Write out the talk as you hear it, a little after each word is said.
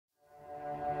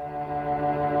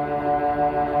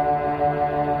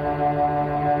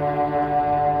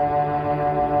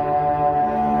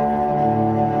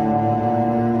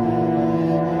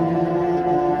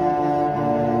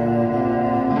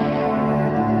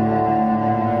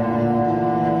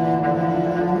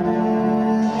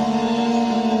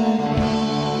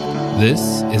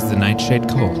This is the Nightshade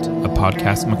Cult, a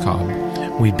podcast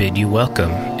macabre. We bid you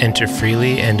welcome. Enter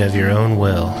freely and of your own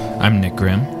will. I'm Nick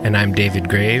Grimm. And I'm David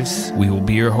Graves. We will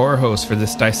be your horror hosts for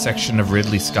this dissection of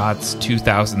Ridley Scott's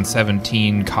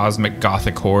 2017 cosmic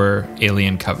gothic horror,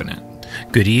 Alien Covenant.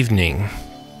 Good evening.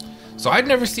 So I'd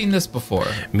never seen this before.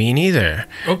 Me neither.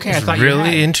 Okay, it's I thought really you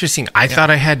had. interesting. I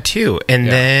thought I had too, and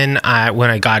then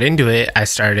when I got into it, I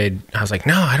was like,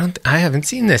 no, I haven't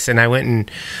seen this, and I went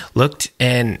and looked,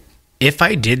 and if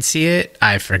I did see it,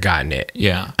 I've forgotten it.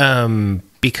 Yeah.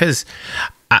 Because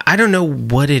I don't know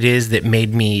what it is that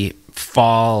made me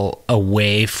fall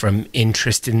away from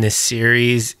interest in this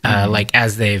series, like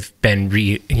as they've been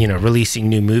releasing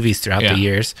new movies throughout the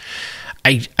years.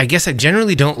 I guess I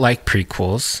generally don't like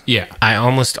prequels. Yeah. I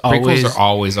almost always... Prequels are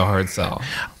always a hard sell.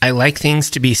 I like things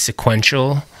to be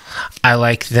sequential. I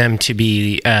like them to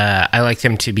be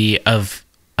of...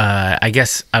 I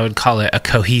guess I would call it a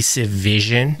cohesive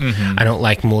vision. Mm-hmm. I don't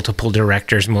like multiple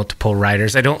directors, multiple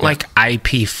writers. I don't like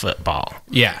IP football.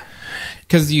 Yeah.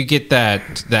 Because you get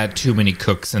that too many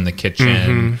cooks in the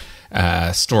kitchen,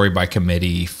 story by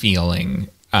committee feeling.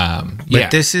 But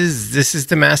this is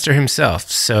the master himself,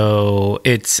 so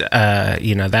it's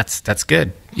that's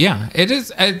good. Yeah, it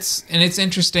is. It's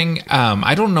interesting.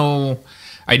 I don't know.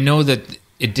 I know that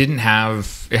it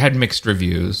had mixed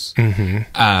reviews.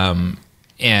 Mm-hmm.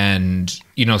 And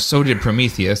so did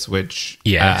Prometheus, which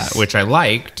I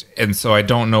liked, and so I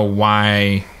don't know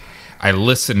why I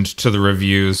listened to the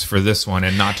reviews for this one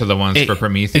and not to the ones for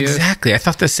Prometheus. Exactly, I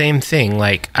thought the same thing.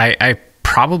 Like I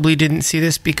probably didn't see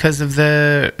this because of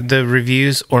the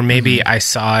reviews, or maybe I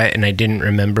saw it and I didn't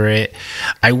remember it.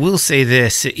 I will say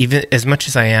this, even as much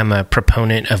as I am a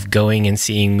proponent of going and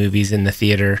seeing movies in the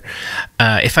theater,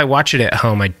 if I watch it at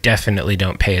home, I definitely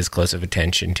don't pay as close of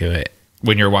attention to it.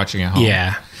 When you're watching at home.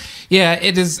 Yeah,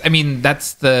 it is. I mean,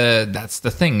 that's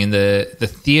the thing in the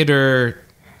theater.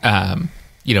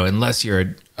 Unless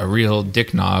you're a real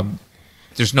dick knob,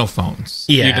 there's no phones.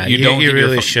 Yeah, you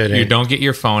really shouldn't. You don't get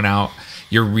your phone out.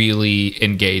 You're really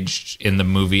engaged in the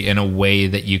movie in a way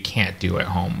that you can't do at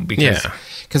home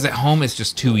because at home it's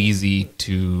just too easy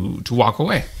to walk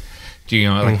away.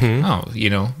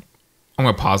 I'm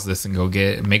going to pause this and go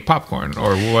make popcorn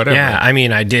or whatever. Yeah, I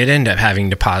mean, I did end up having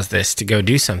to pause this to go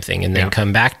do something and then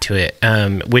come back to it,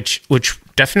 which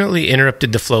definitely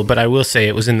interrupted the flow, but I will say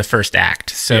it was in the first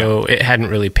act, so it hadn't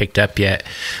really picked up yet.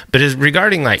 But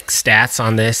regarding like stats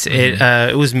on this,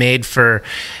 it was made for...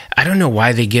 I don't know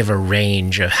why they give a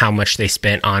range of how much they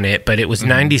spent on it, but it was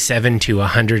 97 to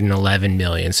 111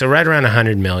 million. So right around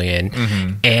 100 million.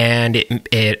 And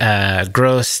it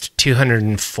grossed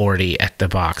 240 at the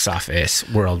box office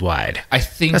worldwide. I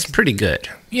think that's pretty good.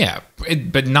 Yeah,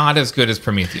 but not as good as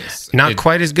Prometheus. Not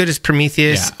quite as good as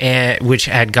Prometheus, which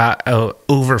had got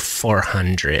over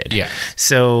 400. Yeah.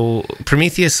 So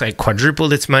Prometheus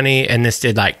quadrupled its money, and this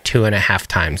did 2.5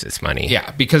 times its money.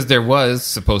 Yeah, because there was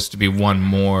supposed to be one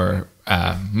more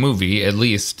movie, at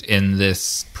least in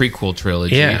this prequel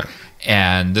trilogy. Yeah.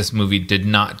 And this movie did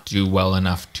not do well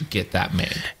enough to get that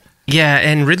made. Yeah,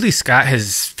 and Ridley Scott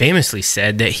has famously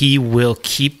said that he will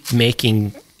keep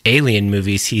making Alien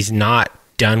movies. He's not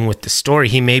done with the story.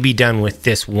 He may be done with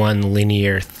this one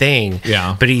linear thing,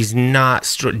 but he's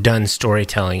not done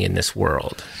storytelling in this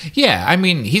world. Yeah, I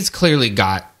mean, he's clearly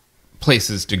got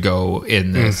places to go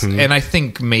in this, and I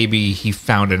think maybe he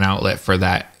found an outlet for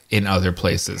that in other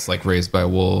places, like Raised by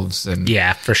Wolves, and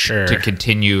for sure, to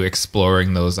continue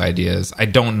exploring those ideas. I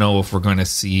don't know if we're going to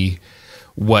see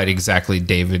what exactly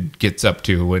David gets up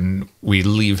to when we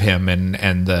leave him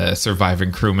and the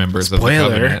surviving crew members of the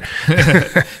Covenant.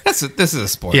 This is a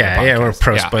spoiler podcast. Yeah, we're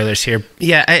pro spoilers here.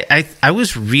 Yeah, I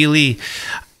was really...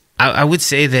 I would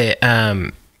say that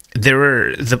there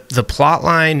were... The plot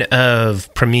line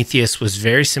of Prometheus was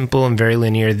very simple and very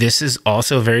linear. This is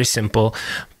also very simple,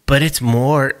 but it's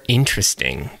more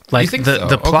interesting.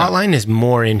 The plot line is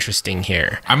more interesting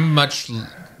here. I'm much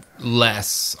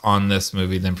less on this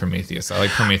movie than Prometheus. I like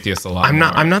Prometheus a lot.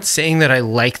 I'm not saying that I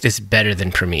like this better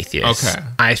than Prometheus. Okay.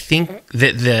 I think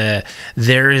that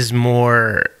there is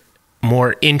more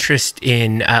interest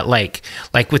in like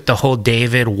with the whole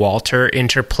David Walter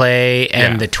interplay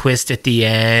and the twist at the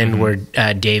end where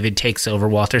David takes over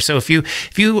Walter. So if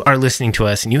you are listening to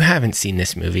us and you haven't seen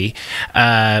this movie,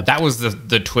 that was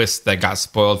the twist that got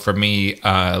spoiled for me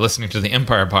listening to the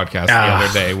Empire podcast the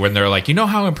other day when they're like,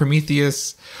 how in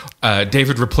Prometheus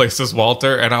David replaces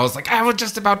Walter, and I was like, I was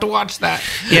just about to watch that.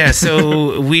 Yeah,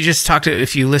 so we just talked.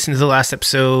 If you listen to the last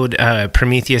episode,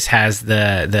 Prometheus has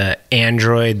the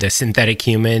android, the synthetic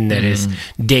human that is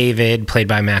David, played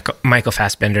by Michael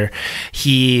Fassbender.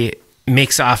 He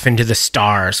makes off into the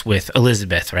stars with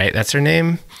Elizabeth, right? That's her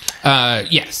name?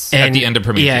 Yes. And, at the end of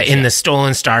Prometheus. Yeah, in the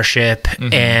stolen starship.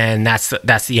 And that's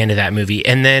the end of that movie.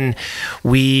 And then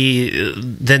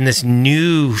then this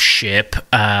new ship,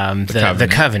 the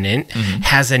Covenant,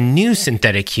 has a new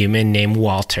synthetic human named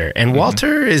Walter. And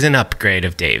Walter is an upgrade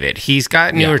of David. He's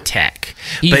got newer tech.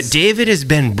 But David has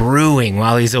been brewing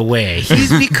while he's away.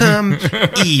 He's become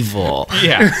evil.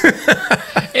 Yeah.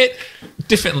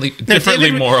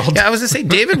 Differently moral. Yeah, I was gonna say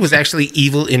David was actually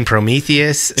evil in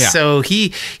Prometheus, so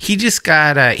he just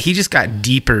got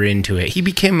deeper into it. He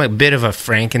became a bit of a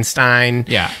Frankenstein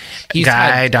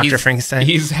guy, Dr. Frankenstein.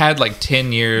 He's had like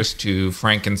 10 years to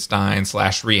Frankenstein /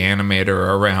 reanimator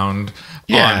around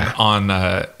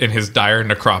on in his dire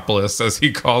necropolis, as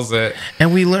he calls it.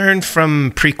 And we learned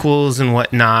from prequels and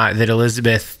whatnot that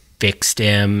Elizabeth fixed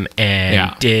him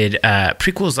and did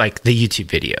prequels like the YouTube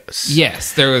videos.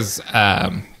 Yes, there was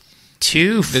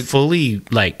two fully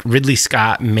like Ridley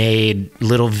Scott made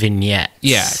little vignettes.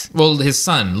 Yeah, well, his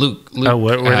son Luke. Oh,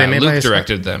 were they made? Luke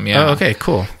directed them. Yeah. Oh, okay,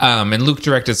 cool. And Luke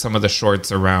directed some of the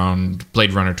shorts around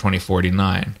Blade Runner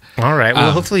 2049. All right.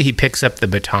 Well, hopefully he picks up the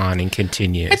baton and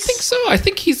continues. I think so. I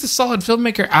think he's a solid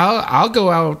filmmaker. I'll go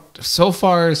out so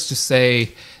far as to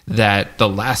say that the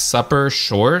Last Supper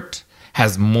short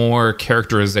has more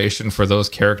characterization for those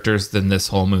characters than this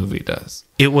whole movie does.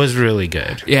 It was really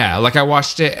good. Yeah, like I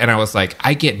watched it and I was like,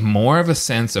 I get more of a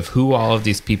sense of who all of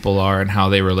these people are and how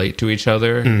they relate to each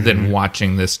other than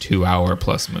watching this 2-hour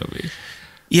plus movie.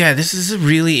 Yeah, this is a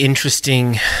really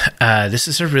interesting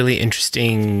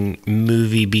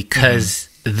movie because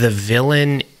the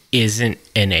villain isn't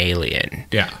an alien.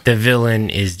 Yeah. The villain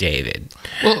is David.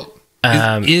 Well,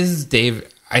 is David...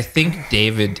 I think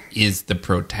David is the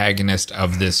protagonist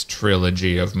of this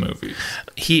trilogy of movies.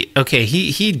 He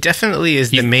definitely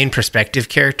is the main perspective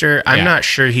character. I'm not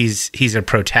sure he's a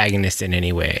protagonist in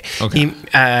any way.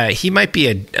 Okay. He might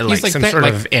be some sort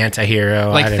of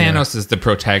anti-hero. Like Thanos is the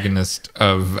protagonist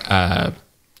of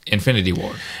Infinity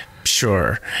War.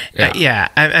 Sure. Yeah.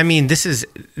 I mean, this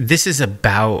is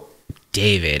about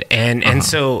David, and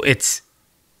so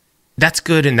that's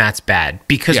good and that's bad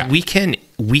because we can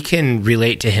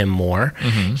relate to him more.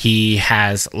 He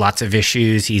has lots of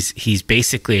issues. He's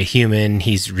basically a human.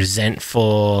 He's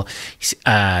resentful.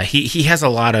 He has a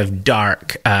lot of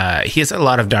dark. He has a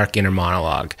lot of dark inner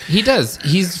monologue. He does.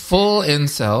 He's full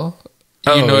incel.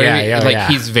 You know what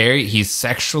I mean? He's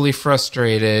sexually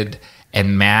frustrated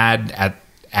and mad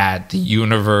at the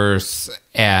universe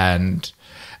and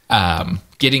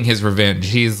getting his revenge.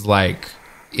 He's like.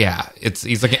 Yeah,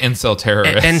 he's like an incel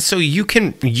terrorist, and so you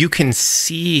can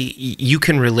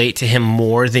relate to him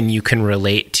more than you can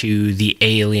relate to the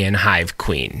alien hive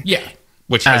queen. Yeah,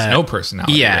 which has no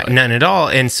personality. Yeah, really. None at all.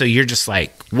 And so you're just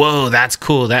like, whoa, that's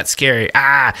cool, that's scary.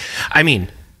 I mean,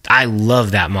 I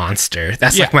love that monster.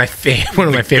 That's like one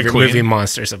of my favorite movie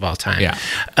monsters of all time. Yeah,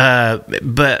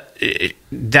 but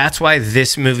that's why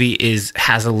this movie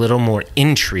has a little more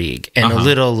intrigue and a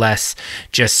little less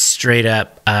just straight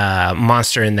up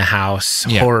monster in the house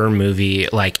horror movie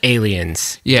like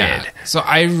Aliens did. So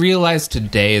I realized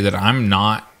today that I'm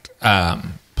not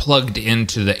plugged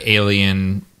into the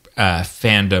Alien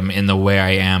fandom in the way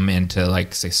I am into,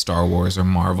 like, say, Star Wars or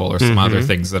Marvel or some other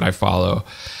things that I follow.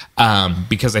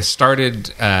 Because I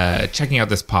started checking out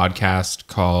this podcast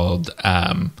called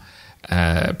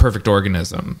Perfect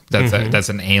Organism. That's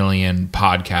an alien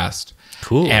podcast.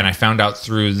 Cool. And I found out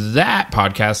through that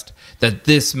podcast that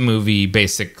this movie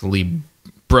basically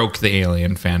broke the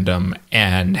alien fandom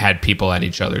and had people at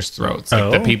each other's throats.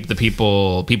 Like the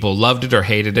people loved it or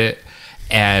hated it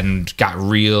and got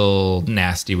real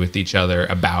nasty with each other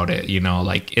about it, you know,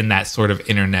 like in that sort of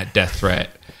internet death threat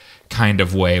kind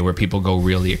of way where people go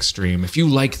really extreme. If you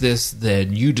like this,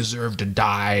 then you deserve to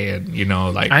die. And, you know,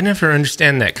 like, I never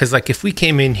understand that. Cause like if we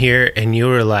came in here and you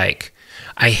were like,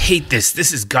 I hate this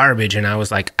is garbage. And I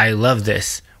was like, I love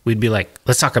this. We'd be like,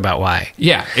 let's talk about why.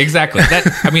 Yeah, exactly.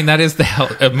 That is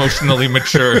the emotionally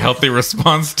mature, healthy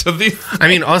response to these things. I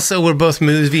mean, also we're both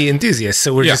movie enthusiasts,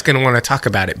 so we're just going to want to talk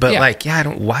about it. But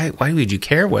why would you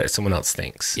care what someone else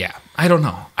thinks? Yeah, I don't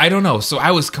know. So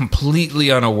I was completely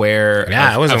unaware of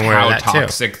how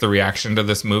toxic the reaction to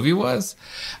this movie was.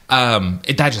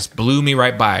 That just blew me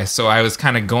right by. So I was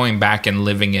kind of going back and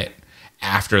living it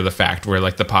after the fact, where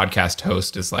like the podcast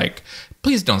host is like,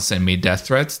 please don't send me death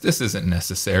threats. This isn't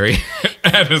necessary.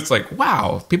 And it's like,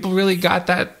 wow, people really got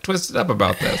that twisted up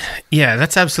about this. Yeah,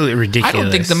 that's absolutely ridiculous. I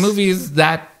don't think the movie is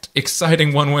that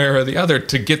exciting one way or the other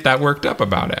to get that worked up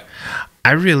about it.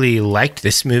 I really liked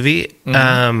this movie.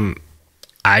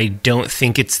 I don't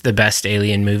think it's the best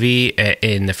Alien movie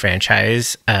in the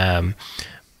franchise.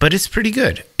 but it's pretty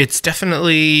good. It's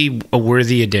definitely a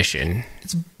worthy addition.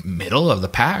 It's middle of the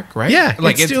pack, right? Yeah,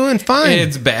 like it's doing fine.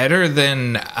 It's better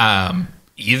than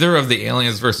either of the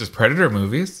Aliens versus Predator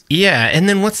movies. Yeah, and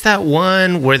then what's that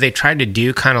one where they tried to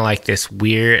do kind of like this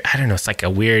weird, I don't know, it's like a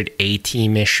weird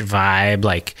A-team-ish vibe,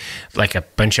 like a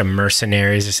bunch of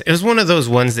mercenaries. It was one of those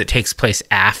ones that takes place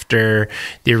after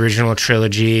the original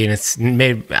trilogy, and it's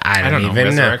maybe, I don't even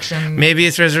know. Resurrection? Maybe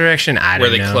it's Resurrection, I don't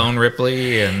know. Where they clone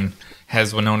Ripley and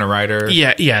has Winona Ryder.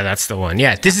 Yeah, that's the one.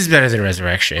 Yeah, this is better than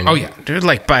Resurrection. Oh, yeah. They're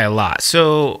like by a lot.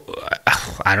 So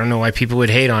I don't know why people would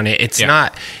hate on it.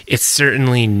 It's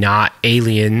certainly not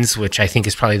Aliens, which I think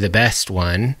is probably the best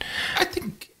one. I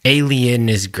think Alien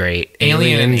is great.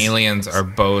 Alien and Aliens are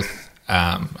both,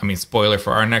 spoiler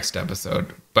for our next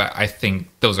episode, but I think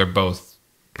those are both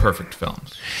perfect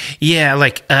films. Yeah,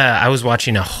 like I was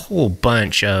watching a whole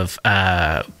bunch of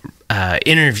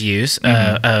interviews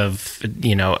of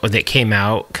that came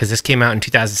out, because this came out in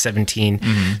 2017.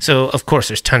 So of course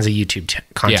there's tons of YouTube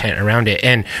content around it,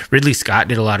 and Ridley Scott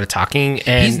did a lot of talking,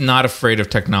 and he's not afraid of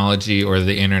technology or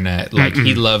the internet. Like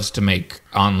he loves to make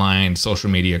online social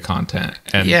media content,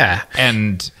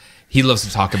 and he loves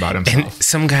to talk about himself. And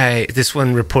some guy, this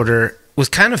one reporter, was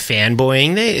kind of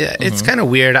fanboying. It's kind of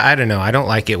weird. I don't know. I don't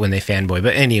like it when they fanboy.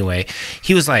 But anyway,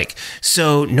 he was like,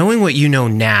 so knowing what you know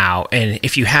now, and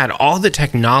if you had all the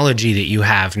technology that you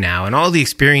have now and all the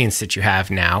experience that you have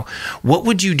now, what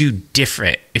would you do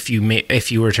different if you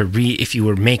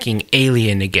were making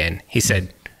Alien again? He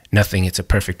said, nothing. It's a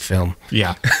perfect film.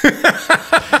 Yeah.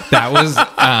 That was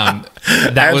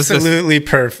absolutely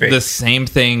perfect. The same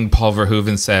thing Paul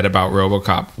Verhoeven said about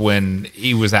RoboCop when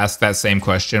he was asked that same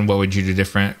question, what would you do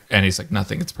different? And he's like,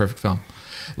 nothing. It's a perfect film.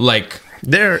 Like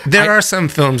there are some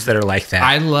films that are like that.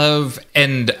 I love,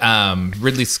 and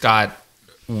Ridley Scott,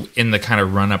 in the kind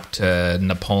of run up to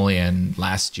Napoleon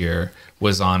last year,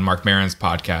 was on Mark Maron's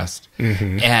podcast,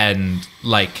 and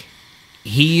like,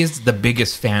 he is the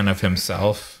biggest fan of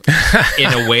himself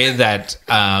in a way that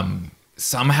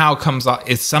somehow comes off.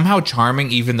 It's somehow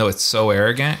charming, even though it's so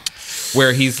arrogant.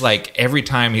 Where he's like, every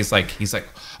time he's like,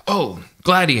 oh,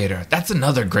 Gladiator, that's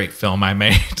another great film I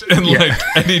made, and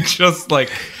and he just like,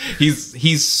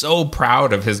 he's so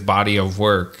proud of his body of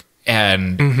work,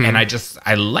 and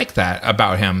I like that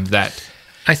about him. That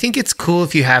I think it's cool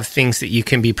if you have things that you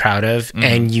can be proud of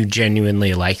and you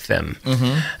genuinely like them.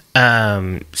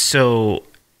 So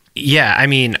yeah, I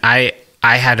mean, I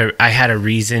had a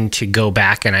reason to go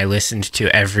back, and I listened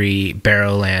to every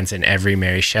Barrowlands and every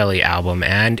Mary Shelley album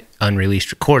and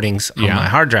unreleased recordings on my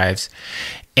hard drives,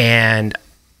 and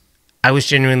I was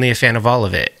genuinely a fan of all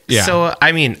of it. Yeah. So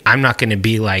I mean, I'm not going to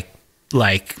be like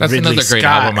that's Ridley another great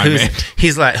Scott, album I made.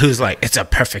 Who's like, it's a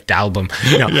perfect album.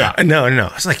 No.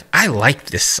 It's like, I like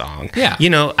this song. Yeah.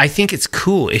 I think it's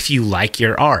cool if you like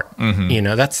your art.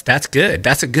 That's good.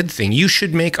 That's a good thing. You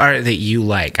should make art that you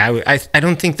like. I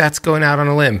don't think that's going out on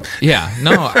a limb. Yeah.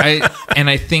 No.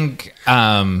 I think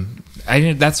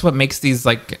that's what makes these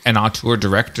like an auteur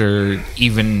director,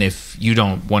 even if you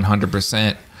don't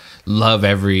 100% love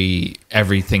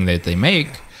everything that they make.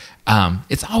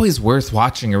 It's always worth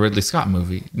watching a Ridley Scott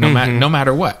movie, no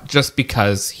matter what, just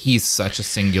because he's such a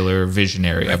singular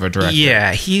visionary of a director.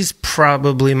 Yeah, he's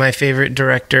probably my favorite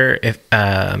director. If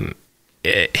Blade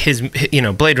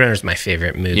Runner is my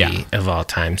favorite movie of all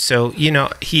time, so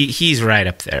he's right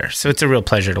up there. So it's a real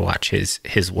pleasure to watch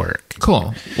his work.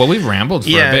 Cool. Well, we've rambled for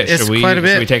a bit. It's quite a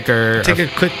bit. Should we take a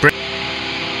quick break?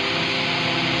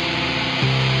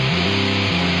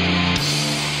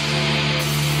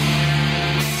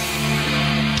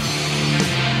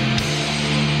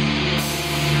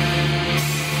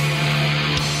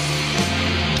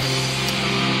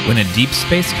 When a deep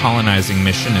space colonizing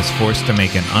mission is forced to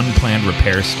make an unplanned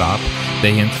repair stop,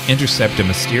 they intercept a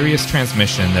mysterious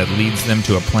transmission that leads them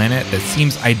to a planet that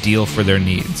seems ideal for their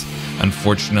needs.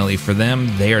 Unfortunately for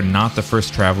them, they are not the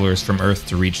first travelers from Earth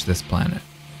to reach this planet.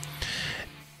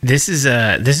 This is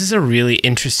a really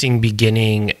interesting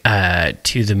beginning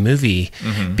to the movie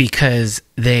because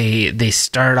they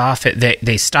start off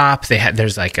they stop.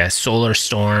 There's like a solar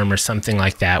storm or something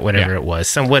like that, whatever it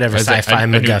was, whatever sci-fi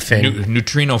MacGuffin,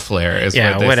 neutrino flare is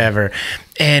whatever,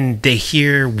 and they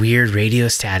hear weird radio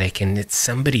static and it's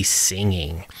somebody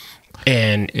singing.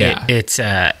 And it's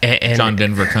John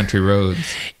Denver Country Roads.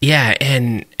 Yeah,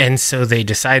 and so they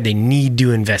decide they need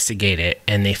to investigate it,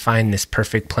 and they find this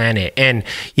perfect planet. And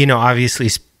obviously,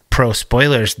 pro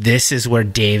spoilers, this is where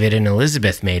David and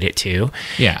Elizabeth made it to.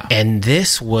 Yeah, and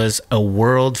this was a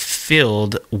world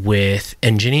filled with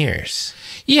engineers.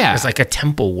 Yeah, it was like a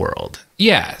temple world.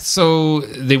 Yeah, so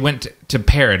they went to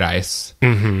paradise,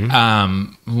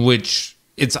 which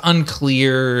it's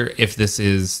unclear if this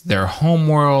is their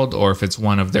homeworld or if it's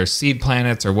one of their seed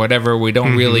planets or whatever. We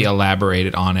don't really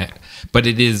elaborate on it, but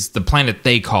it is the planet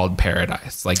they called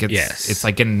Paradise. Like it's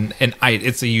like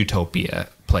it's a utopia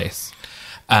place.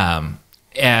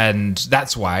 And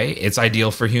that's why it's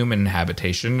ideal for human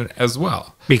habitation as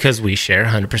well. Because we share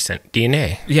 100%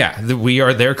 DNA. Yeah, we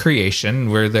are their creation.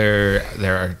 We're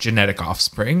their genetic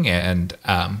offspring, and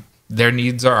their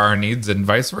needs are our needs, and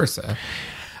vice versa.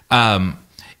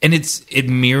 And it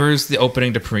mirrors the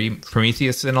opening to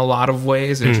Prometheus in a lot of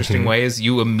ways, interesting ways.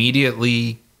 You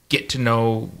immediately get to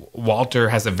know Walter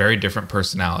has a very different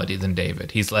personality than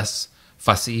David. He's less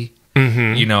fussy.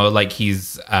 You know, like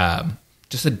he's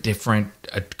just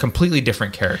a completely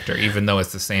different character, even though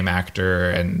it's the same actor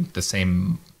and the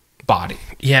same body.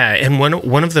 Yeah, and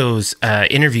one of those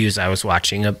interviews I was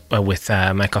watching with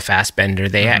Michael Fassbender,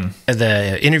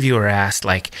 the interviewer asked,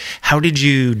 like, how did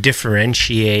you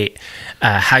differentiate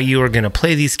how you were going to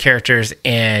play these characters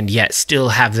and yet still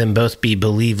have them both be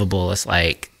believable as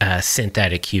like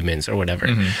synthetic humans or whatever,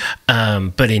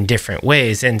 but in different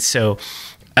ways? And so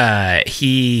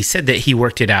he said that he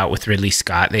worked it out with Ridley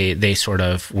Scott. They sort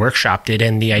of workshopped it,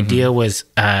 and the idea was,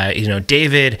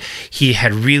 David, he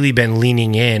had really been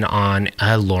leaning in on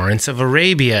a Lawrence of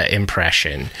Arabia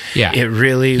impression. Yeah,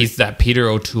 he's that Peter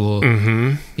O'Toole.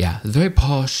 Yeah, very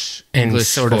posh and English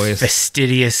sort voice. Of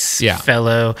fastidious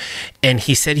fellow. And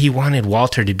he said he wanted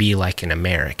Walter to be like an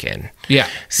American. Yeah,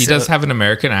 he does have an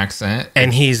American accent.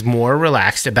 And he's more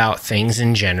relaxed about things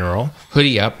in general.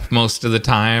 Hoodie up most of the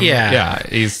time.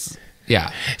 Yeah.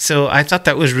 So I thought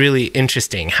that was really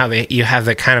interesting how you have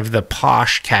the kind of the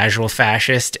posh casual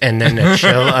fascist and then a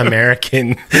chill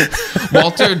American.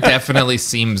 Walter definitely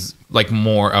seems like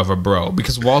more of a bro,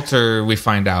 because Walter, we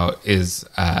find out, is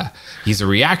he's a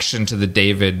reaction to the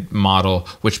David model,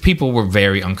 which people were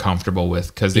very uncomfortable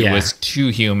with because it was too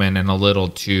human and a little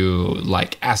too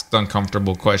like asked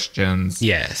uncomfortable questions.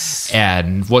 Yes.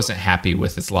 And wasn't happy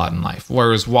with his lot in life.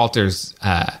 Whereas Walter's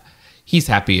he's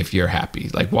happy if you're happy.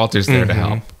 Like, Walter's there to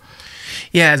help.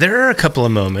 Yeah, there are a couple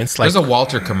of moments. Like, there's a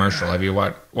Walter commercial. Have you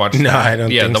watched No, that? I don't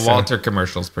think so. Yeah, the Walter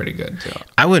commercial's pretty good, too.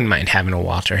 I wouldn't mind having a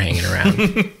Walter hanging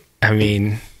around. I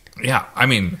mean... Yeah, I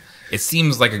mean, it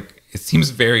seems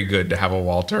very good to have a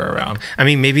Walter around. I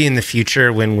mean, maybe in the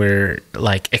future when we're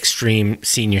like extreme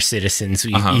senior citizens,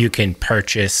 you can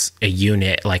purchase a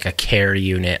unit, like a care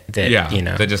unit that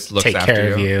that just looks take after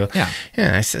care of you. Yeah,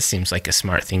 that seems like a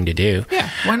smart thing to do. Yeah,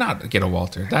 why not get a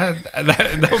Walter?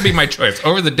 That would be my choice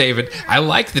over the David. I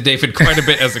like the David quite a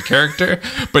bit as a character,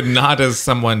 but not as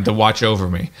someone to watch over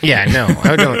me. Yeah, no,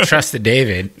 I don't trust the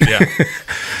David. Yeah.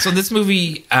 So this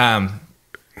movie,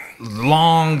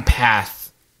 long path.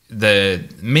 The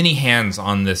many hands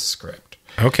on this script.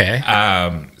 Okay.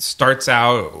 Starts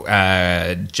out,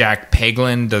 Jack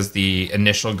Paglin does the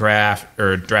initial draft.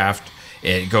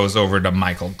 It goes over to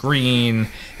Michael Green.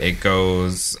 It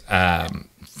goes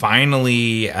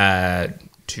finally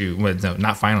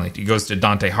It goes to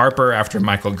Dante Harper after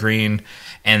Michael Green,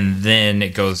 and then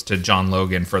it goes to John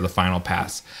Logan for the final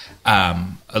pass.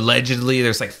 Allegedly,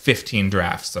 there's like 15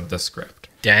 drafts of the script.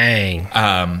 Dang.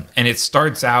 And it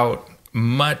starts out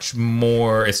much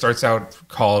more. It starts out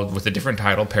called with a different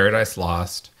title, Paradise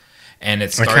Lost, and I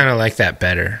kind of like that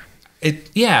better.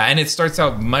 And it starts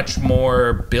out much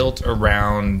more built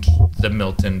around the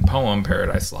Milton poem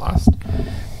Paradise Lost,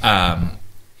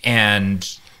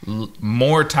 and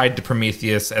more tied to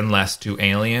Prometheus and less to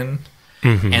Alien,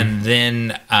 and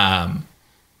then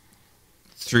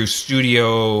through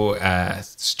studio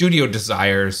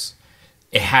desires,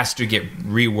 it has to get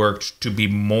reworked to be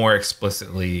more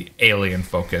explicitly Alien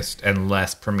focused and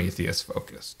less Prometheus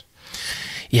focused.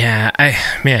 Yeah,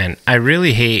 I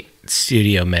really hate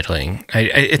studio meddling.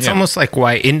 It's almost like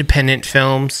why independent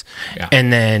films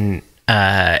and then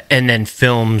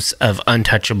films of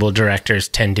untouchable directors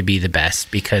tend to be the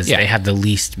best because they have the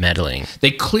least meddling.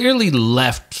 They clearly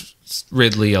left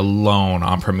Ridley alone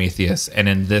on Prometheus, and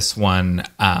in this one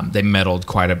they meddled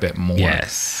quite a bit more.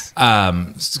 Yes.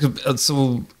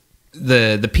 So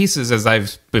the pieces, as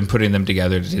I've been putting them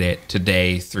together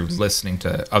today through listening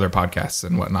to other podcasts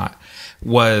and whatnot,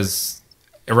 was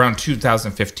around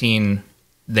 2015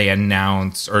 they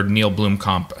announced, or Neil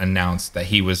Blomkamp announced, that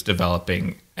he was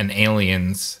developing an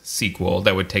Aliens sequel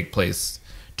that would take place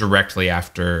directly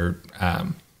after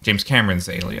James Cameron's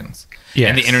Aliens. Yes.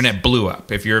 And the internet blew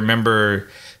up. If you remember,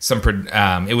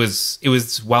 it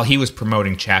was while he was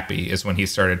promoting Chappie is when he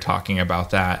started talking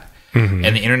about that. And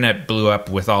the internet blew up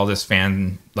with all this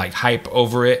fan like hype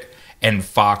over it. And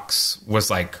Fox was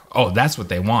like, "Oh, that's what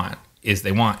they want.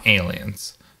 They want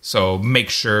aliens. So make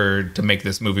sure to make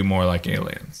this movie more like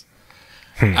Aliens."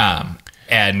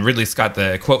 And Ridley Scott,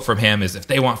 the quote from him is, "If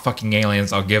they want fucking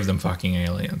aliens, I'll give them fucking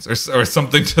aliens," or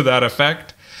something to that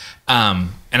effect. And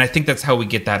I think that's how we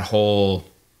get that whole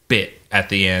bit at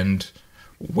the end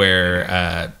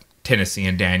where Tennessee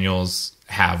and Daniels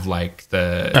have like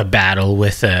a battle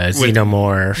with a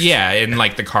xenomorph. Yeah, in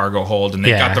like the cargo hold, and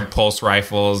they got the pulse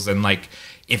rifles, and like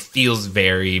it feels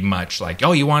very much like,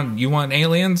 oh, you want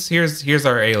aliens? Here's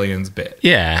our aliens bit.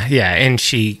 Yeah, and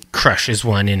she crushes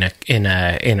one in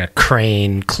a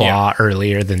crane claw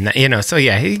earlier than that. So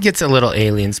he gets a little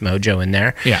aliens mojo in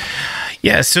there.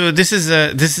 Yeah, so this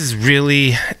is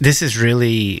really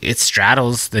it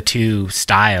straddles the two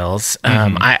styles.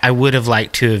 I would have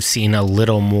liked to have seen a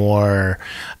little more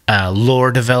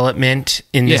lore development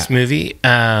in this movie,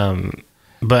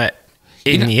 but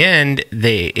in the end,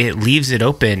 it leaves it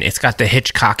open. It's got the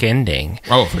Hitchcock ending.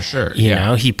 Oh, for sure. You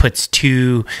know, he puts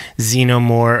two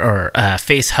xenomorph or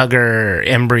face hugger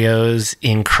embryos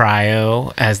in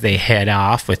cryo as they head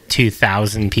off with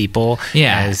 2,000 people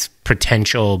as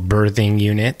potential birthing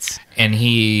units. And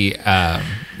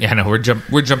we're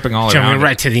jumping all around. Jumping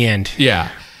right to the end.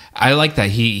 Yeah, I like that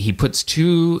he puts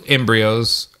two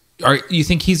embryos. You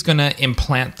think he's going to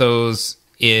implant those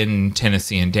in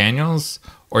Tennessee and Daniels?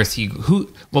 Or is he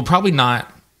well, probably not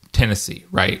Tennessee,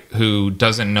 right? Who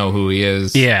doesn't know who he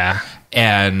is. Yeah.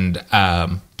 And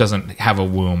doesn't have a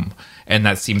womb. And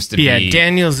that seems to be... Yeah,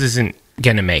 Daniels isn't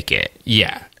going to make it.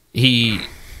 Yeah. He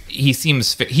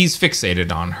seems... he's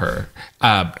fixated on her.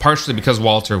 Partially because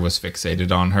Walter was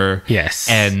fixated on her. Yes.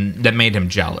 And that made him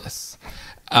jealous.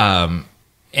 And...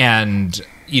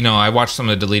 I watched some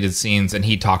of the deleted scenes, and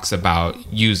he talks about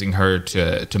using her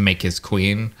to make his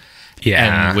queen.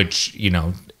 Yeah. And which,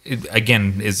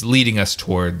 again, is leading us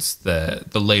towards the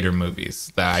later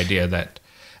movies. The idea that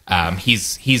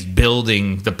he's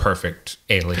building the perfect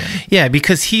alien. Yeah,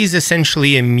 because he's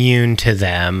essentially immune to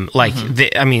them. Like,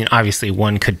 obviously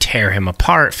one could tear him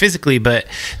apart physically, but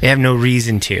they have no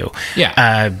reason to.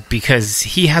 Yeah. Because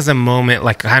he has a moment,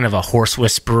 like kind of a horse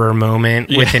whisperer moment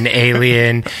with an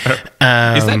alien.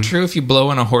 Is that true? If you blow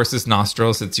in a horse's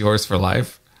nostrils, it's yours for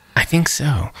life? I think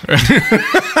so.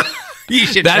 You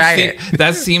should try it.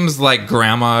 That seems like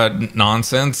grandma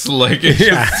nonsense. Like it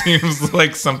just seems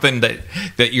like something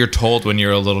that you're told when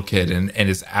you're a little kid, and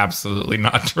is absolutely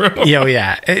not true.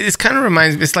 Yeah. It kind of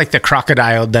reminds me. It's like the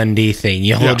Crocodile Dundee thing.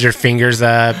 You hold your fingers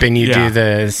up and you do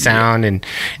the sound, and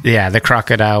the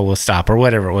crocodile will stop, or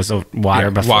whatever it was. A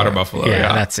water buffalo. Water buffalo.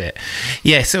 Yeah, that's it.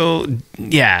 Yeah. So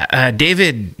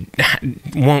David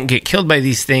won't get killed by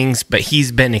these things, but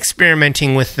he's been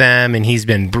experimenting with them, and he's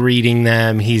been breeding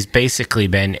them. He's basically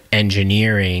been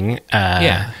engineering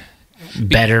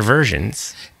better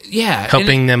versions,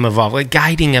 helping them evolve, like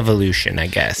guiding evolution, I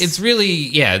guess. It's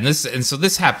really and so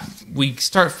this we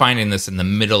start finding this in the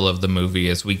middle of the movie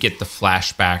as we get the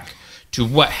flashback to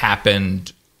what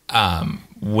happened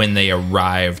when they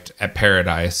arrived at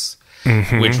Paradise,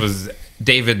 which was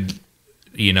David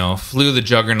flew the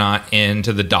Juggernaut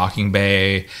into the docking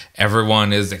bay.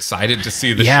 Everyone is excited to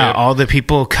see the ship. All the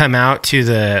people come out to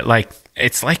the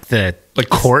it's like the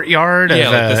courtyard of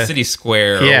the city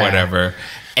square or whatever,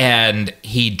 and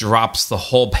he drops the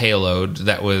whole payload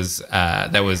that was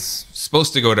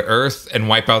supposed to go to Earth and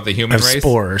wipe out the human race.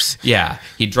 Spores. Yeah,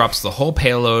 he drops the whole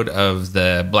payload of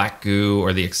the black goo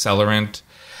or the accelerant,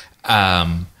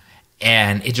 and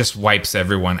it just wipes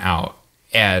everyone out,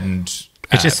 and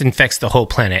it just infects the whole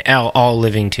planet, all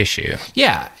living tissue.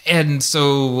 Yeah, and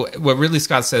so what Ridley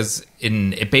Scott says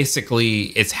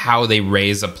it's how they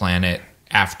raise a planet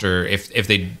after if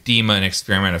they deem an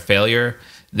experiment a failure,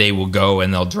 they will go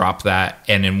and they'll drop that,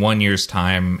 and in 1 year's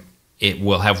time, it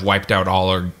will have wiped out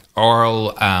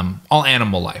all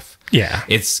animal life. Yeah,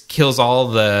 it kills all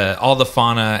the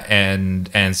fauna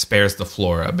and spares the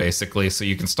flora, basically, so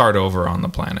you can start over on the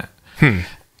planet.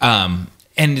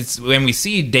 And it's when we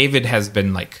see David has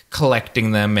been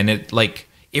collecting them, and it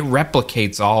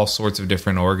replicates all sorts of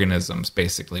different organisms,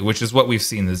 basically, which is what we've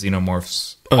seen the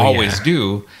xenomorphs always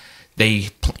do. They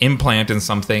implant in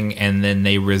something, and then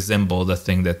they resemble the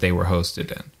thing that they were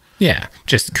hosted in. Yeah,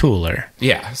 just cooler.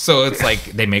 Yeah, so it's like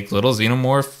they make little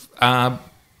xenomorph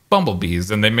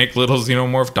bumblebees, and they make little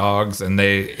xenomorph dogs, and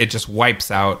it just wipes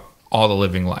out all the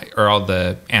living life, or all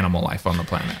the animal life on the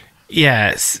planet.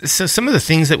 Yeah, so some of the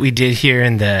things that we did here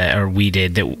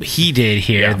he did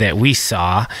here that we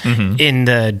saw in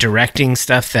the directing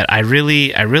stuff that I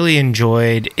really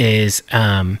enjoyed is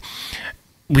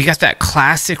we got that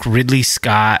classic Ridley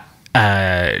Scott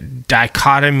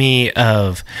dichotomy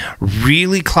of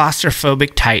really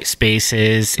claustrophobic tight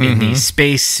spaces in these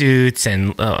space suits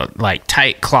and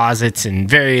tight closets and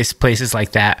various places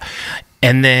like that.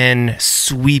 and then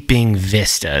sweeping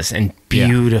vistas and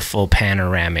beautiful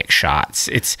panoramic shots.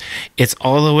 It's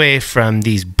all the way from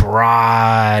these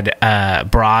broad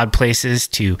places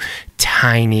to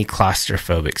tiny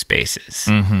claustrophobic spaces.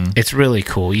 It's really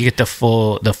cool. You get the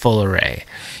full array.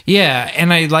 Yeah,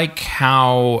 and I like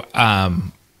how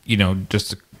just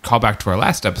to call back to our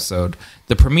last episode,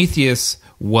 the Prometheus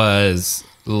was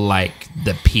like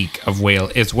the peak of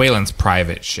it's Weyland's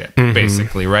private ship,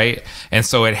 basically, right? And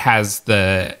so it has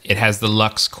the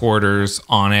Lux quarters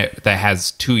on it that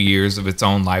has 2 years of its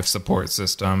own life support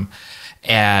system,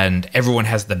 and everyone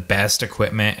has the best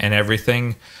equipment and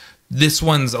everything. This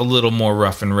one's a little more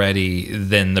rough and ready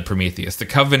than the Prometheus. The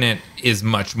Covenant is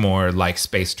much more like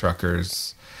space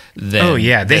truckers.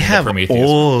 They have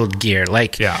old gear.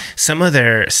 Like some of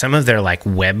their like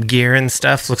web gear and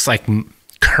stuff looks like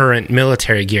current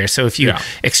military gear. So if you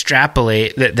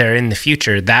extrapolate that they're in the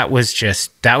future, that was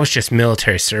just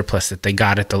military surplus that they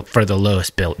got for the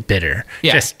lowest bidder.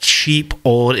 Just cheap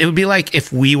old. It would be like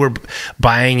if we were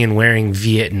buying and wearing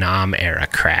Vietnam era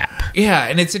crap. Yeah,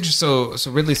 and it's interesting.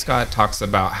 So Ridley Scott talks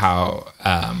about how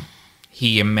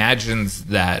he imagines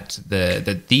that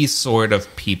these sort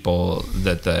of people,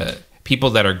 that the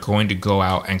people that are going to go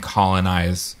out and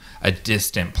colonize a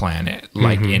distant planet,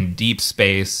 like in deep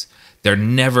space, they're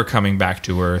never coming back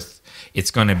to Earth.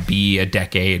 It's going to be a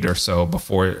decade or so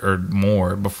before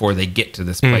they get to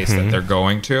this place that they're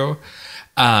going to.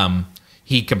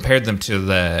 He compared them to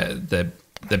the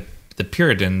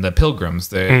Puritan, the Pilgrims,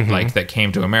 that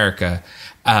came to America.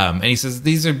 And he says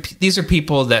these are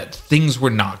people that things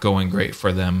were not going great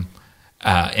for them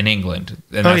in England,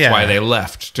 and that's why they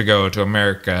left to go to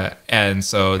America. And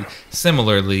so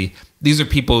similarly, these are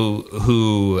people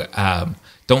who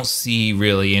don't see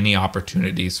really any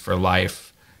opportunities for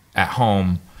life at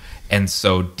home, and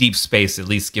so deep space at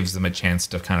least gives them a chance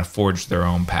to kind of forge their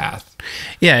own path.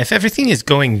 Yeah, if everything is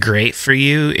going great for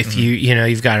you, if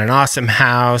you've got an awesome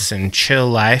house and chill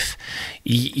life,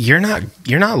 you're not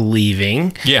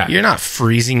leaving. Yeah. You're not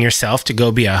freezing yourself to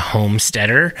go be a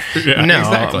homesteader. Yeah, no,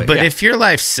 exactly. But if your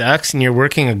life sucks and you're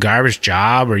working a garbage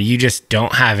job, or you just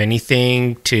don't have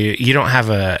anything you don't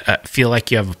have a feel like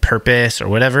you have a purpose or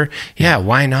whatever,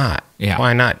 why not? Yeah.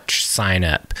 Why not sign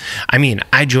up? I mean,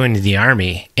 I joined the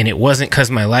Army, and it wasn't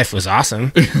because my life was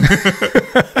awesome.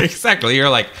 Exactly. You're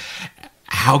like,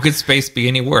 how could space be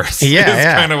any worse? Yeah,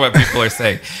 That's kind of what people are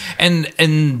saying.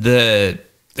 And the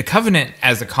Covenant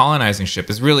as a colonizing ship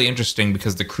is really interesting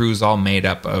because the crew's all made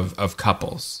up of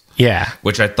couples. Yeah.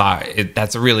 Which I thought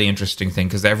that's a really interesting thing,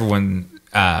 because everyone,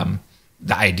 the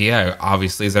idea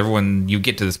obviously is you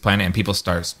get to this planet and people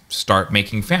start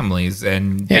making families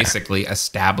and basically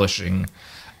establishing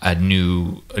a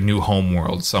new home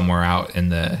world somewhere out in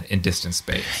distant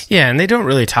space. Yeah, and they don't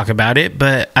really talk about it,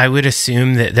 but I would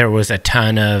assume that there was a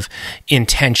ton of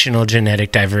intentional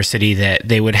genetic diversity that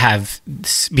they would have,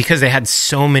 because they had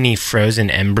so many frozen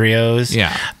embryos.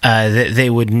 That they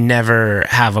would never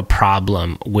have a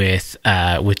problem with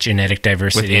genetic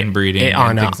diversity, with inbreeding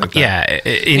and things like that.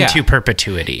 Into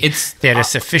perpetuity. They had a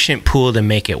sufficient pool to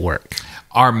make it work.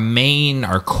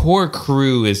 Our core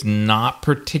crew is not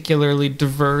particularly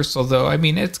diverse, although, I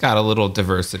mean, it's got a little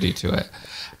diversity to it.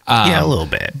 A little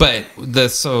bit. But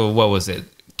what was it?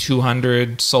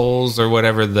 200 souls or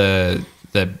whatever the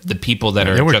people that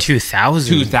are... There were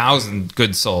 2,000. 2,000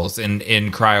 good souls in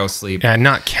cryosleep. Yeah,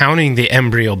 not counting the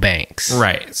embryo banks.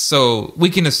 Right. So we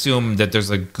can assume that there's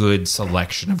a good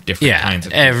selection of different kinds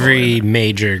of people. Every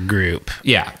major group.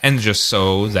 Yeah, and just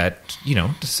so that,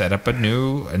 to set up a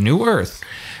new Earth.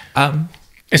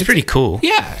 It's pretty cool.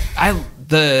 Yeah.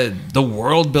 The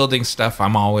world building stuff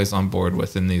I'm always on board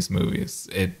with in these movies.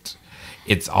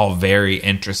 It's all very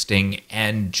interesting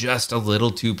and just a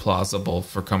little too plausible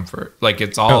for comfort. Like,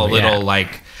 it's all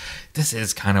like, this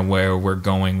is kind of where we're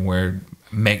going, where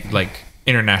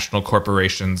international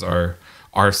corporations are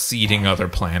seeding other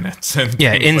planets. And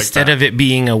instead of it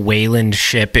being a Weyland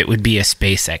ship, it would be a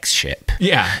SpaceX ship.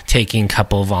 Yeah. Taking a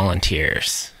couple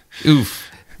volunteers. Oof.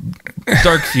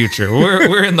 Dark future.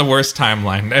 We're in the worst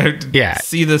timeline. Yeah.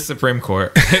 See the Supreme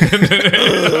Court.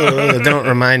 Don't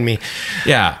remind me.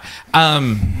 Yeah.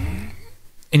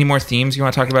 Any more themes you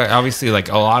want to talk about? Obviously, like,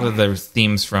 a lot of the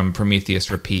themes from Prometheus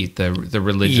repeat, the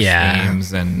religious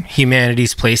themes and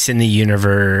humanity's place in the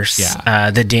universe,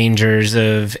 the dangers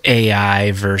of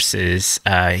AI versus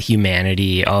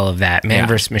humanity, all of that, man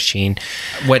versus machine.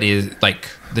 What is, like,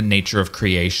 the nature of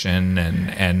creation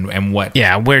and what...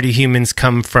 Yeah, where do humans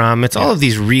come from? It's all of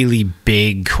these really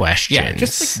big questions. Yeah,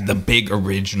 just like the big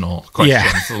original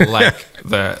questions, like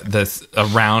the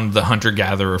around the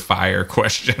hunter-gatherer fire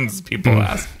questions people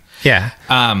ask. Yeah.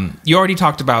 You already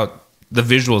talked about the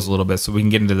visuals a little bit, so we can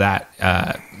get into that.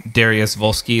 Darius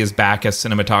Volsky is back as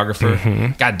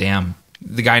cinematographer. God damn,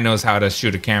 the guy knows how to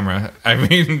shoot a camera. I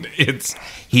mean,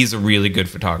 he's a really good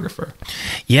photographer.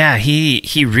 Yeah,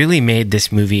 he really made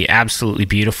this movie absolutely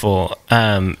beautiful.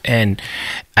 And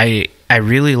I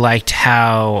really liked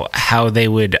how they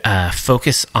would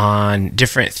focus on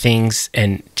different things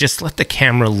and just let the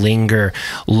camera linger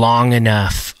long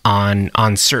enough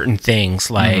on certain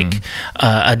things, like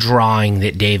a drawing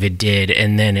that David did,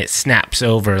 and then it snaps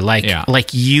over,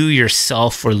 like you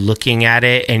yourself were looking at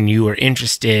it and you were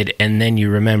interested, and then you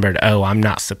remembered, oh, I'm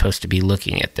not supposed to be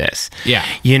looking at this. Yeah,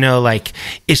 like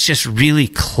it's just really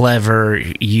clever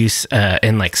use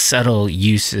and like subtle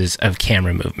uses of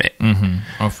camera movement.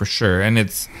 Oh, for sure. And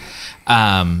it's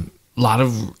a lot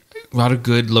of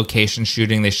good location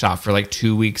shooting. They shot for like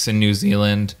 2 weeks in New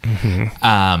Zealand,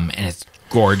 and it's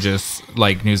gorgeous.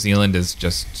 Like, New Zealand is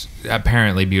just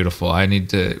apparently beautiful. We need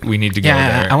to go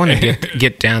there. I want to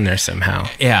get down there somehow.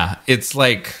 Yeah, it's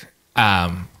like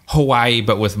Hawaii,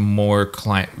 but with more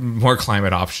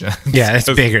climate options. Yeah,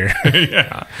 it's bigger.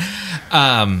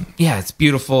 It's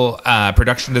beautiful.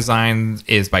 Production design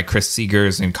is by Chris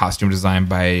Seegers and costume design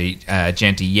by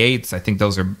Janty Yates. I think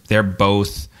they're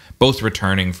both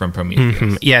returning from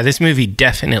Prometheus. Yeah, this movie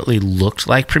definitely looked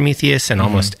like Prometheus in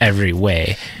almost every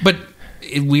way. But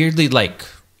it weirdly, like,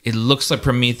 it looks like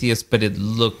Prometheus, but it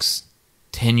looks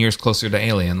 10 years closer to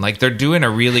Alien. Like, they're doing a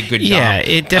really good job. Yeah,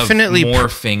 it definitely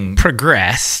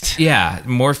progressed. Yeah,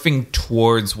 morphing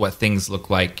towards what things look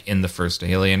like in the first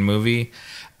Alien movie.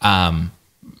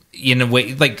 In a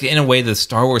way the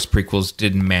Star Wars prequels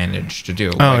didn't manage to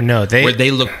do. Where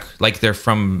they look like they're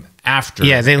from after.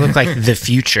 Yeah, they look like the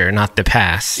future, not the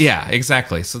past. Yeah,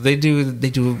 exactly. So they do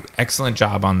an excellent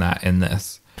job on that in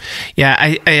this.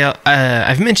 Yeah,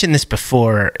 I've mentioned this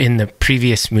before in the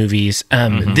previous movies.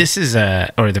 This is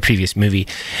the previous movie.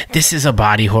 This is a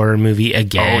body horror movie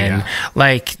again. Oh, yeah.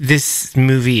 Like, this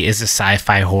movie is a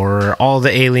sci-fi horror. All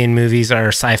the Alien movies are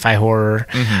sci-fi horror,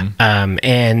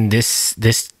 and this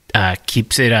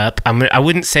keeps it up. I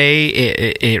wouldn't say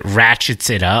it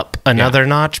ratchets it up another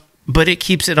notch, but it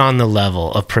keeps it on the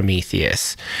level of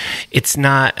Prometheus. It's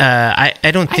not. I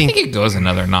think it goes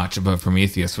another notch above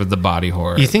Prometheus with the body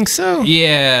horror. You think so?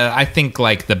 Yeah, I think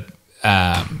like the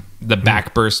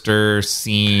backburster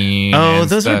scene. Oh,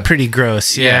 those are pretty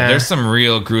gross. Yeah, there's some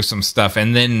real gruesome stuff,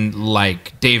 and then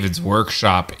like David's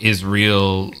workshop is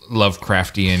real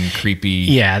Lovecraftian, creepy.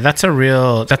 Yeah, that's a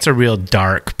real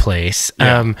dark place.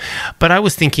 Yeah. But I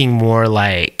was thinking more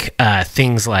like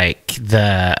things like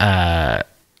the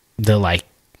like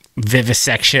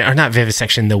vivisection, or not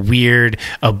vivisection, the weird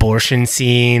abortion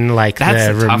scene, like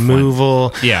the removal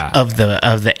of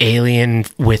the alien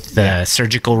with the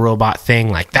surgical robot thing.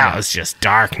 Like, that was just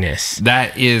darkness.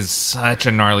 That is such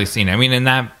a gnarly scene. I mean, in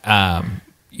that,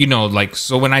 like,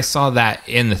 so when I saw that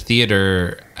in the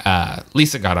theater,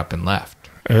 Lisa got up and left.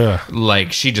 Ugh.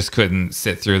 Like, she just couldn't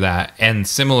sit through that. And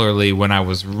similarly, when I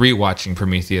was rewatching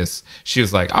Prometheus, she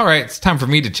was like, all right, it's time for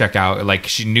me to check out. Like,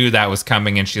 she knew that was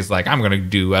coming, and she's like, I'm going to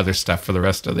do other stuff for the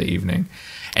rest of the evening.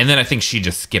 And then I think she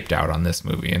just skipped out on this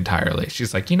movie entirely.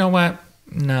 She's like, you know what?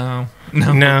 No.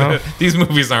 These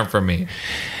movies aren't for me.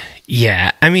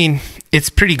 Yeah, I mean, it's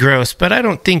pretty gross, but I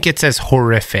don't think it's as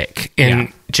horrific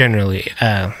generally.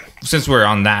 Since we're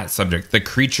on that subject, the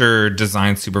creature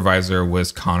design supervisor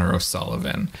was Connor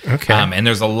O'Sullivan. Okay. And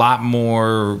there's a lot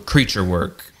more creature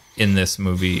work in this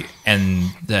movie.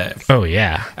 And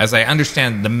as I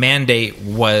understand, the mandate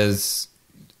was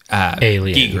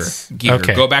aliens. Giger.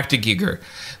 Okay. Go back to Giger.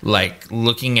 Like,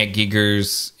 looking at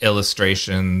Giger's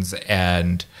illustrations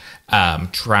and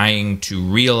trying to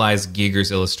realize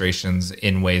Giger's illustrations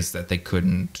in ways that they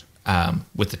couldn't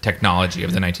with the technology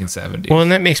of the 1970s. Well,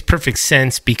 and that makes perfect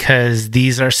sense, because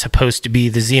these are supposed to be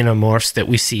the xenomorphs that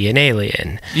we see in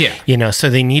Alien. Yeah. So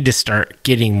they need to start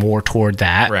getting more toward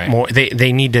that. Right. More,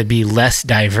 they need to be less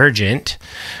divergent.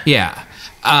 Yeah.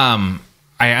 I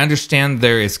understand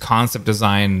there is concept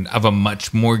design of a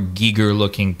much more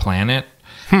Giger-looking planet.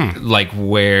 Like,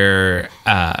 where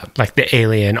like the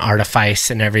alien artifice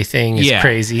and everything is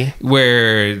crazy.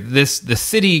 Where the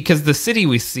city, because the city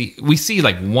we see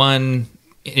like one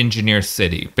engineer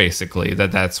city, basically,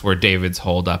 that's where David's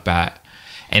holed up at,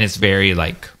 and it's very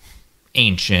like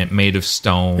ancient, made of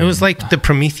stone. It was like the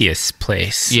Prometheus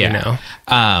place,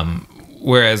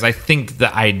 whereas I think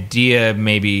the idea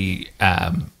maybe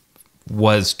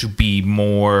was to be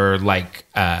more like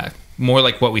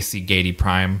what we see Gady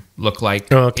Prime look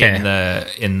like in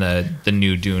the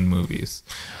new Dune movies,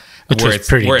 where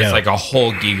it's like a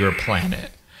whole Giger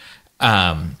planet.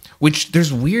 Which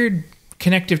there's weird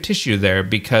connective tissue there,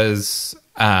 because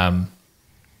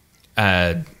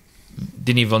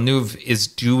Denis Villeneuve is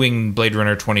doing Blade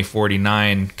Runner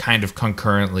 2049 kind of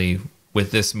concurrently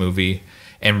with this movie,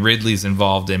 and Ridley's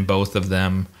involved in both of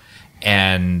them.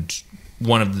 And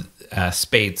one of the,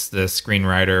 Spates, the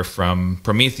screenwriter from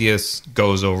Prometheus,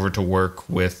 goes over to work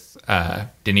with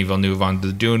Denis Villeneuve on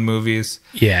the Dune movies.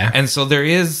 Yeah. And so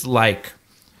there's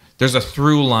a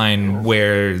through line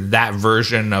where that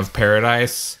version of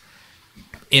Paradise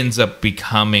ends up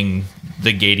becoming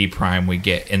the Gady Prime we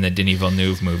get in the Denis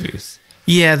Villeneuve movies.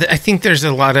 Yeah, I think there's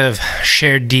a lot of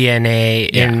shared DNA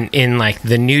in like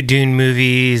the new Dune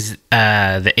movies,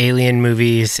 the Alien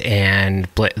movies, and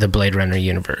the Blade Runner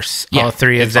universe. Yeah, all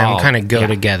three of them kind of go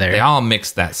together. They all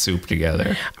mix that soup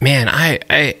together. Man,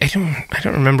 I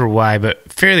don't remember why,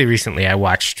 but fairly recently I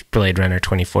watched Blade Runner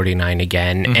 2049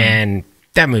 again, and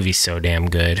that movie's so damn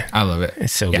good. I love it.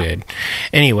 It's so good.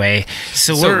 Anyway,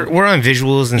 so we're on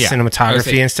visuals and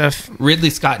cinematography and stuff.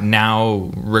 Ridley Scott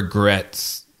now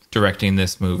regrets directing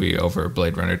this movie over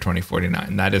Blade Runner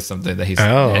 2049. That is something that he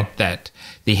said that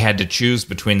he had to choose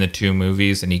between the two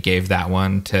movies, and he gave that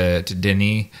one to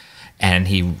Denis, and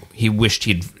he wished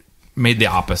he'd made the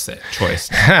opposite choice.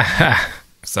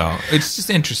 So it's just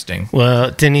interesting.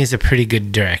 Well, Denis is a pretty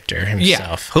good director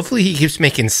himself. Yeah. Hopefully he keeps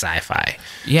making sci-fi.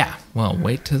 Yeah. Well,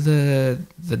 wait till the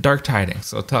Dark Tidings.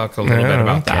 So we'll talk a little bit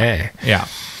about that. Yeah.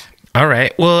 All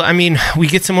right. Well, I mean, we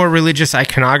get some more religious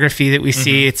iconography that we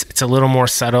see. It's a little more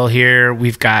subtle here.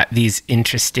 We've got these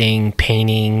interesting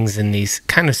paintings and these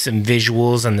kind of some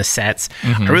visuals on the sets.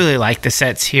 I really like the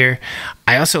sets here.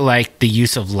 I also like the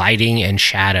use of lighting and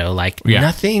shadow. Like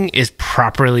nothing is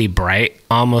properly bright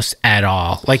almost at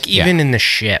all. Like even in the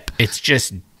ship, it's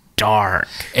just dark.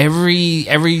 Every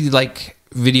like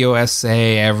video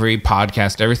essay, every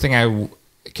podcast, everything I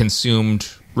consumed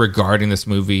regarding this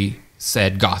movie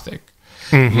said Gothic.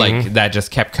 Like that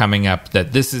just kept coming up,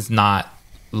 that this is not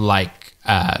like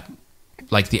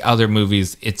the other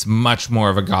movies. It's much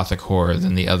more of a Gothic horror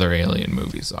than the other Alien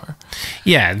movies are.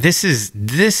 Yeah, this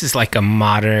is like a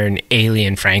modern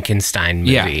Alien Frankenstein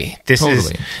movie. Yeah,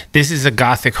 this is a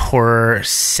Gothic horror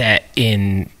set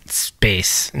in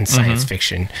space and science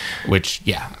fiction. Which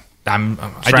it's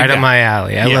right up my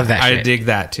alley. I love that shit. I dig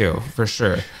that too, for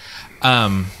sure.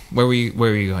 Where were you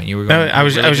going? You were going. I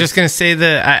was just going to say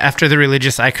that after the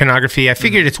religious iconography, I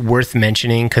figured it's worth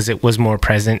mentioning because it was more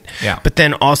present. Yeah. But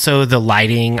then also the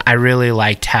lighting, I really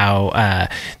liked how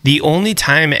the only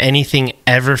time anything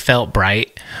ever felt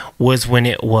bright was when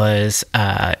it was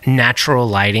natural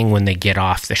lighting when they get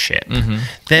off the ship.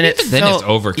 Then it's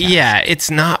overcast. Yeah, it's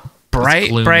not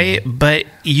bright, but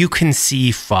you can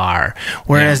see far.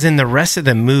 Whereas in the rest of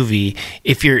the movie,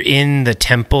 if you're in the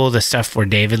temple, the stuff where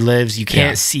David lives, you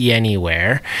can't see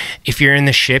anywhere. If you're in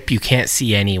the ship, you can't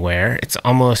see anywhere. It's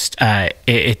almost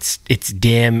it's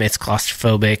dim, it's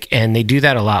claustrophobic, and they do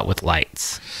that a lot with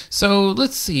lights. So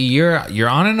let's see. You're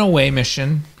on an away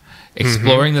mission,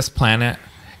 exploring this planet.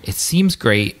 It seems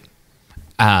great.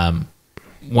 One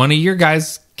of your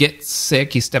guys gets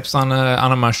sick. He steps on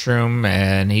a mushroom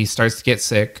and he starts to get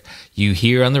sick. You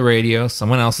hear on the radio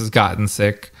someone else has gotten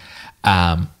sick.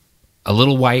 A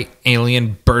little white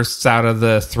alien bursts out of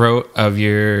the throat of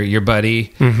your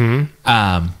buddy.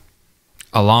 A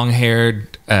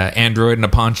long-haired android in a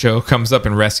poncho comes up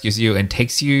and rescues you and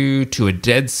takes you to a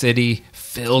dead city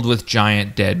filled with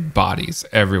giant dead bodies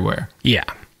everywhere. Yeah,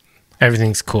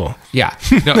 everyth's cool. Yeah,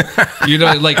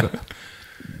 like.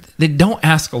 They don't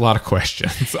ask a lot of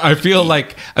questions. I feel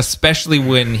like, especially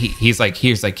when he's like,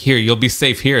 here, you'll be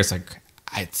safe here. It's like,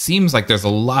 it seems like there's a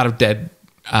lot of dead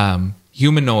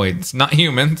humanoids, not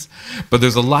humans, but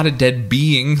there's a lot of dead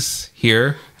beings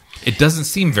here. It doesn't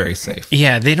seem very safe.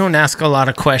 Yeah, they don't ask a lot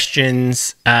of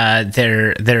questions.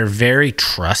 They're very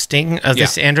trusting of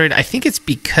this android. I think it's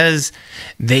because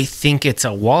they think it's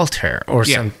a Walter or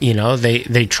some.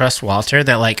 They trust Walter.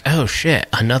 They're like, oh shit,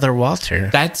 another Walter.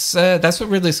 That's what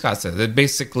Ridley Scott said. That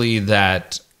basically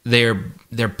that they're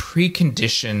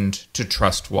preconditioned to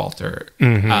trust Walter.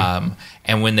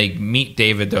 And when they meet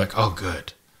David, they're like, oh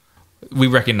good, we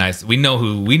recognize, we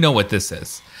know what this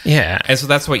is. Yeah. And so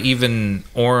that's why even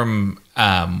Orm,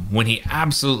 when he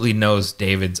absolutely knows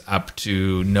David's up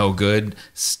to no good,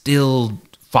 still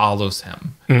follows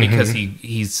him because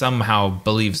he somehow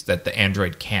believes that the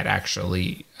android can't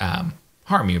actually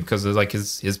harm you because of like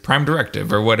his prime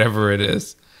directive or whatever it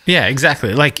is. Yeah,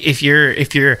 exactly. Like if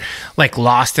you're like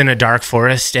lost in a dark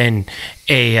forest and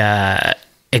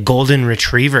a golden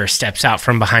retriever steps out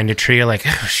from behind a tree. You're like,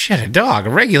 oh shit, a dog, a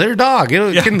regular dog.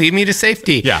 It can lead me to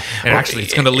safety. Yeah. And actually,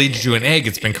 it's going to lead you to an egg.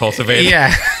 It's been cultivated.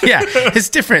 Yeah. Yeah. It's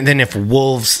different than if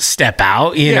wolves step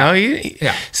out, you know?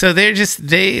 Yeah. So they just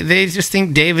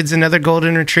think David's another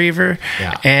golden retriever.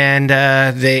 Yeah. And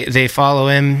they follow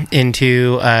him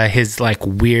into his like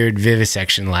weird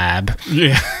vivisection lab.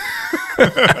 Yeah.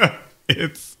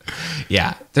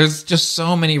 There's just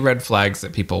so many red flags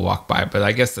that people walk by, but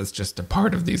I guess that's just a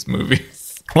part of these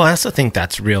movies. Well, I also think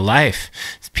that's real life.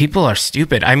 People are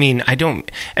stupid. I mean,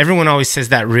 everyone always says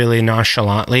that really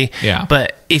nonchalantly. Yeah.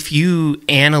 But if you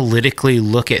analytically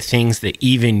look at things that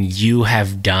even you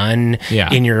have done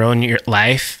in your own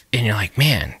life, and you're like,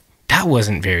 man, that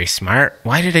wasn't very smart.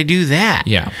 Why did I do that?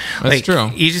 Yeah, that's true.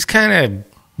 You just kind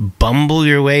of bumble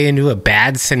your way into a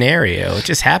bad scenario. It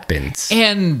just happens.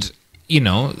 And,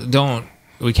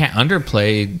 we can't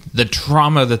underplay the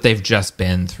trauma that they've just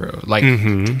been through. Like,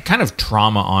 kind of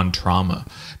trauma on trauma.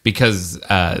 Because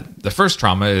the first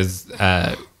trauma is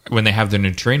when they have the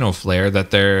neutrino flare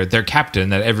that their captain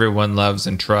that everyone loves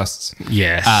and trusts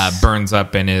burns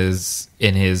up in his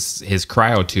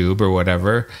cryo tube or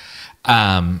whatever.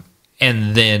 And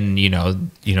then,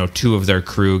 two of their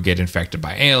crew get infected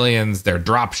by aliens. Their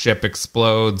dropship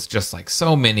explodes. Just like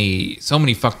so many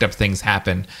fucked up things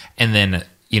happen. And then,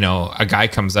 a guy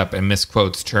comes up and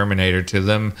misquotes Terminator to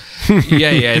them.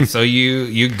 And so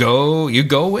you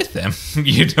go with them.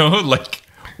 Like,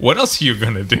 what else are you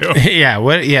gonna do?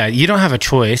 You don't have a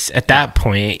choice at that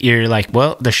point. You're like,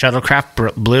 well, the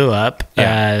shuttlecraft blew up,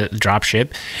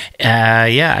 dropship.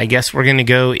 I guess we're gonna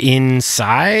go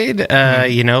inside.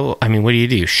 What do you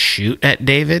do? Shoot at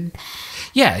David?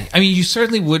 Yeah, I mean, you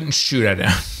certainly wouldn't shoot at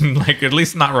him, like at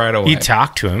least not right away. You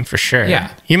talk to him for sure. Yeah,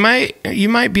 you might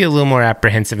be a little more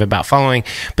apprehensive about following,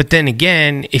 but then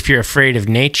again, if you're afraid of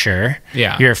nature,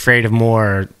 you're afraid of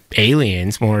more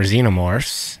aliens, more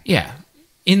xenomorphs. Yeah,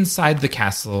 inside the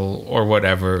castle or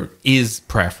whatever is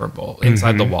preferable.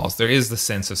 Inside the walls, there is the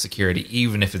sense of security,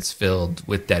 even if it's filled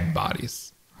with dead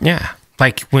bodies. Yeah.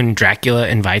 Like when Dracula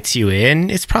invites you in,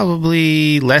 it's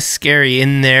probably less scary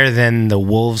in there than the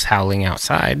wolves howling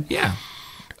outside. Yeah.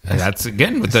 And that's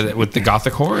again with the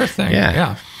gothic horror thing.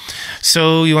 Yeah.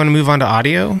 So you want to move on to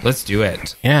audio? Let's do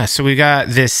it. Yeah. So we got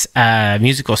this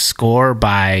musical score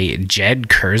by Jed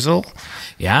Kurzel.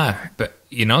 Yeah. But,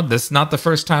 this is not the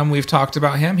first time we've talked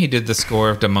about him. He did the score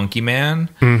of The Monkey Man.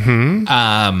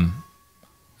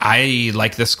 I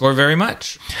like this score very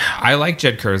much. I like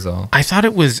Jed Kurzel. I thought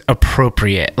it was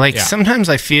appropriate. Sometimes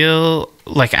I feel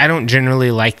like I don't generally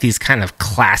like these kind of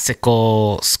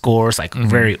classical scores, like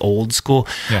very old school.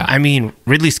 Yeah. I mean,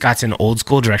 Ridley Scott's an old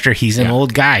school director. He's an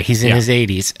old guy. He's in his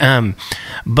 80s.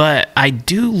 But I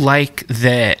do like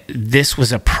that this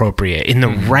was appropriate. In the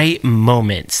right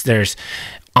moments, there's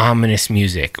ominous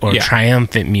music or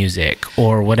triumphant music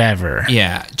or whatever.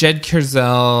 Yeah. Jed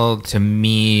Kurzel, to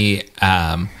me,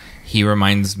 he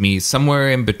reminds me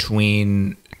somewhere in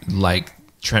between like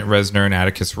Trent Reznor and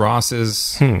Atticus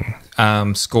Ross's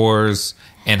scores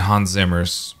and Hans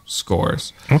Zimmer's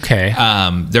scores. Okay.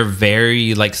 They're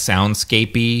very like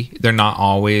soundscapey. They're not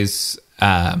always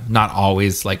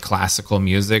like classical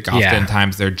music.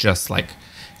 Oftentimes they're just like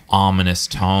ominous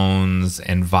tones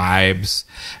and vibes.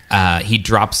 He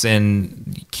drops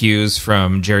in cues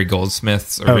from Jerry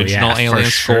Goldsmith's original Alien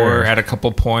score at a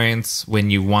couple points when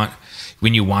you want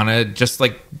to, just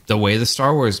like the way the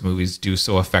Star Wars movies do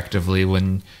so effectively,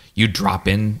 when you drop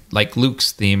in like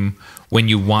Luke's theme when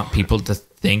you want people to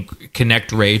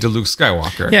connect Rey to Luke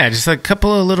Skywalker. Yeah, just a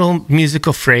couple of little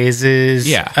musical phrases.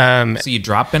 Yeah. So you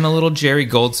drop in a little Jerry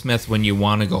Goldsmith when you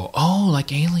want to go, oh,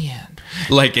 like Alien.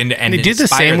 Like and they do the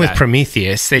same with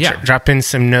Prometheus. They drop in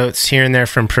some notes here and there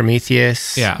from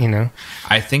Prometheus. Yeah,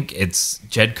 I think it's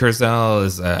Jed Kurzel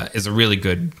is a really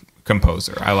good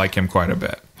composer. I like him quite a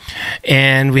bit.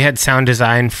 And we had sound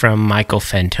design from Michael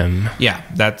Fenton. Yeah,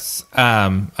 that's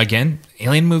again,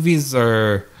 Alien movies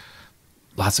are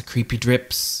lots of creepy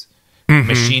drips,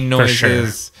 machine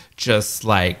noises, just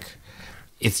like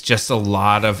it's just a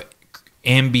lot of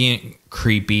ambient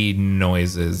creepy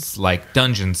noises, like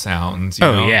dungeon sounds. You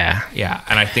know? Yeah,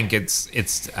 and I think it's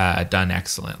done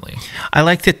excellently. I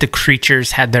like that the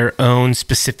creatures had their own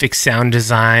specific sound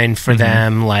design for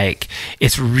them. Like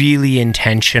it's really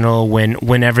intentional.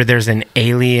 Whenever there's an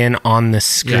alien on the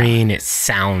screen, it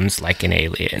sounds like an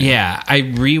alien. Yeah, I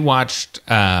rewatched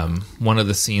one of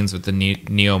the scenes with the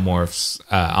neomorphs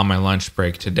on my lunch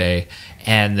break today.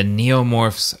 And the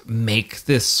neomorphs make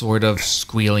this sort of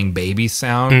squealing baby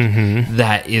sound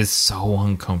that is so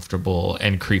uncomfortable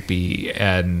and creepy.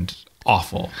 And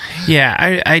awful.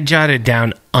 Yeah, I jotted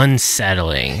down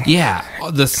unsettling. Yeah,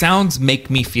 the sounds make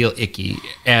me feel icky,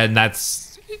 and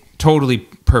that's totally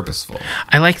purposeful.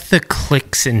 I like the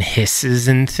clicks and hisses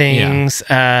and things.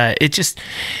 It just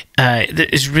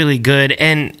is really good.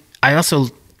 And I also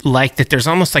like that there's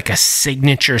almost like a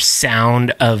signature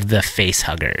sound of the face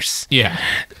huggers. Yeah.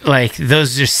 Like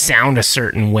those just sound a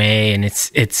certain way, and it's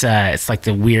like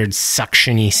the weird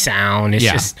suction-y sound. It's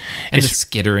just and the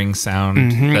skittering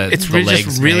sound. It's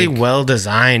just really well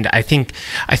designed. I think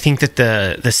that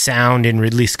the sound in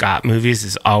Ridley Scott movies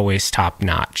is always top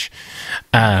notch.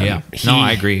 I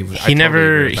agree. He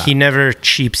never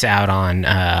cheaps out on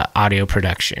audio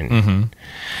production. Mm-hmm.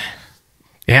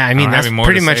 Yeah, I mean that's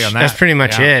pretty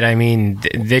much Yeah. it. I mean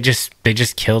they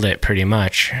just killed it pretty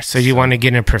much. So you want to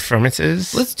get into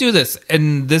performances? Let's do this.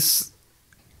 And this,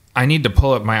 I need to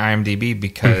pull up my IMDb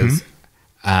because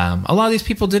a lot of these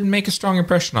people didn't make a strong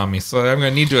impression on me. So I'm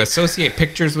going to need to associate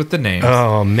pictures with the names.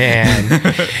 Oh man,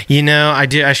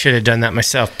 I should have done that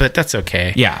myself, but that's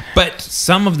okay. Yeah, but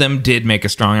some of them did make a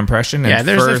strong impression. And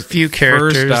there's a few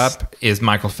characters. First up is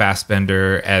Michael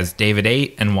Fassbender as David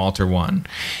 8 and Walter 1.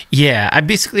 Yeah, I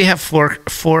basically have four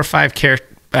or five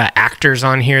actors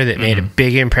on here that made a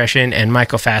big impression, and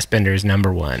Michael Fassbender is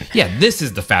number one. Yeah, this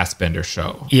is the Fassbender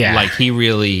show. Yeah. Like he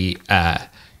really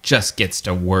just gets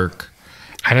to work.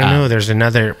 I don't know. There's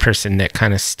another person that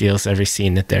kind of steals every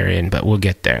scene that they're in, but we'll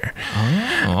get there.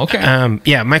 Oh,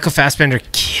 okay. Michael Fassbender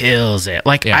kills it.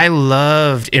 I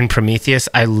loved in Prometheus,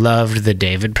 I loved the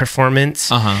David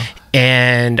performance.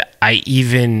 And I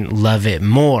even love it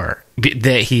more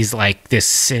that he's like this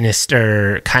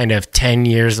sinister kind of 10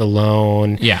 years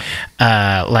alone. Yeah.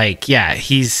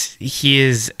 He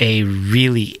is a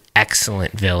really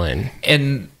excellent villain.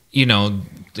 And,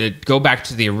 to go back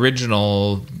to the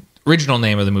original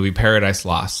name of the movie, Paradise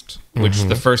Lost, which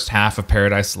the first half of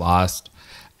Paradise Lost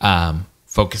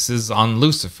focuses on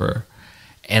Lucifer.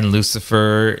 And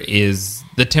Lucifer is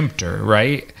the tempter,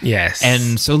 right? Yes.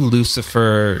 And so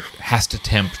Lucifer has to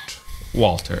tempt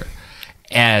Walter.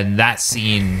 And that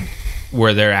scene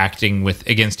where they're acting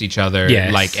against each other,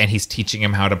 and he's teaching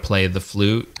him how to play the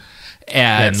flute.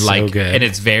 And that's so good. And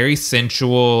it's very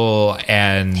sensual,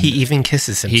 and he even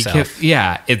kisses himself.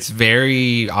 It's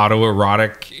very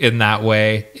autoerotic in that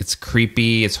way. It's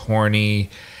creepy, it's horny.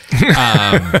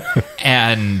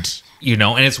 And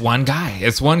it's one guy.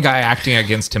 It's one guy acting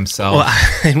against himself. Well,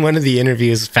 in one of the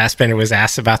interviews, Fassbender was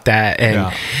asked about that,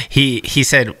 and he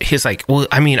said, he's like, well,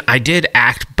 I mean, I did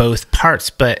act both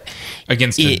parts, but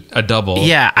against a double.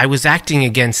 Yeah, I was acting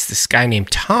against this guy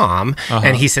named Tom,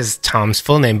 and he says Tom's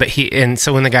full name, but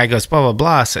so when the guy goes blah blah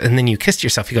blah, and then you kissed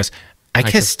yourself, he goes, I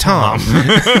kissed Tom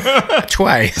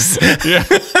twice. Yeah.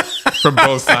 From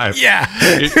both sides. Yeah.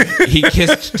 He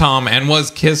kissed Tom and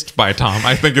was kissed by Tom,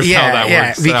 I think is how that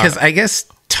works. Because I guess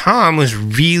Tom was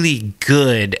really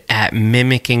good at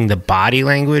mimicking the body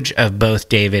language of both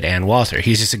David and Walter.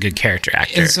 He's just a good character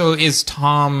actor. And so is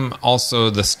Tom also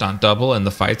the stunt double in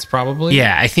the fights, probably?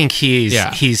 Yeah, I think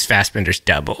he's Fassbender's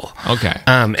double. Okay.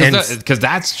 Because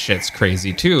that shit's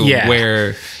crazy, too,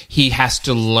 where he has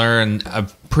to learn a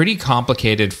pretty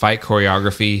complicated fight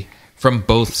choreography from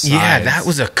both sides. Yeah, that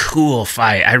was a cool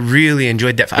fight. I really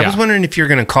enjoyed that fight. I was wondering if you're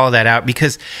going to call that out,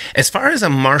 because as far as a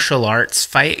martial arts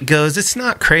fight goes, it's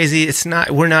not crazy.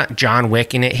 We're not John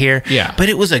Wicking it here. Yeah. But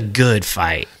it was a good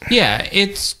fight. Yeah,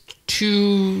 it's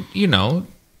two,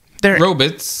 they're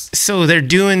robots. So they're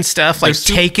doing stuff like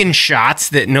taking shots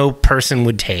that no person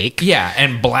would take. Yeah,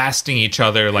 and blasting each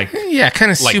other kind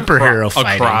of superhero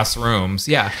fighting across rooms.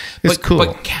 Yeah. It's cool.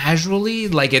 But casually,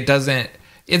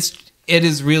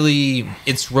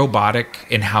 it's robotic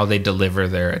in how they deliver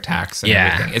their attacks and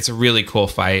everything. It's a really cool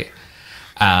fight.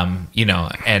 And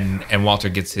Walter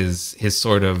gets his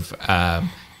sort of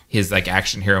his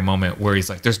action hero moment where he's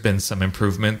like, there's been some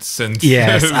improvements since.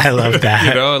 Yes, I love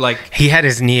that. He had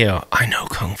his Neo, I know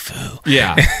Kung Fu.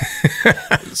 Yeah.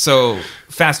 So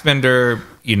Fassbender,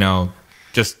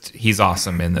 he's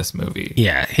awesome in this movie.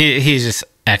 Yeah, he's just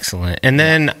excellent. And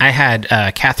then I had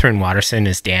Catherine Watterson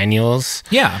as Daniels.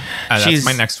 Yeah, that's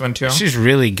my next one too. She's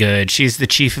really good. She's the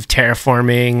chief of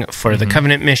terraforming for the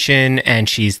Covenant mission, and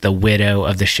she's the widow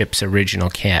of the ship's original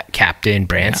captain,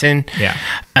 Branson. Yeah.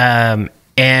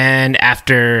 And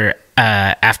after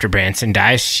Branson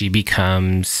dies, she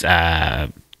becomes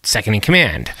second in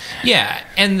command. Yeah,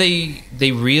 and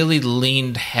they really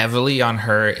leaned heavily on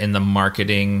her in the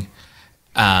marketing.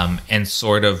 And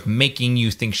sort of making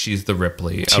you think she's the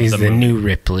Ripley. She's the new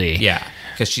Ripley. Yeah,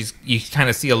 because you kind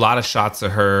of see a lot of shots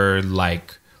of her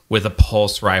with a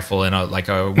pulse rifle and a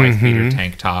white beater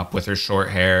tank top with her short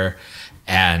hair,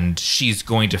 and she's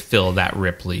going to fill that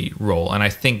Ripley role. And I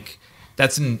think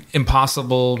that's an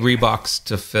impossible rebox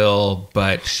to fill,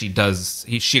 but she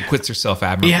acquits herself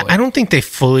admirably. Yeah, I don't think they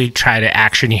fully try to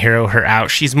action hero her out.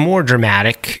 She's more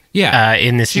dramatic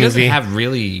in this movie. She doesn't have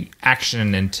really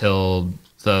action until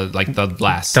the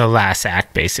last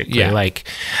act, basically.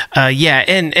 Yeah.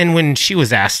 And when she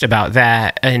was asked about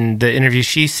that in the interview,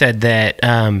 she said that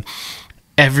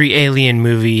every Alien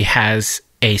movie has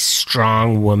a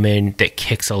strong woman that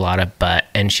kicks a lot of butt,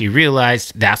 and she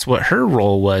realized that's what her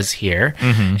role was here.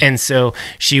 And so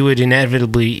she would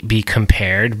inevitably be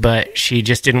compared, but she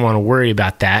just didn't want to worry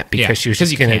about that because she was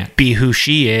just going to be who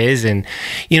she is. And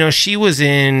she was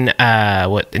in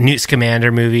Newt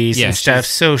Scamander movies and stuff,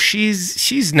 so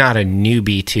she's not a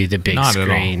newbie to the big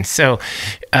screen. So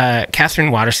Catherine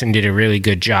Waterston did a really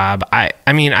good job. I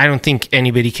mean, I don't think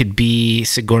anybody could be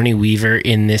Sigourney Weaver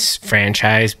in this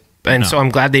franchise. And so I'm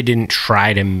glad they didn't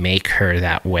try to make her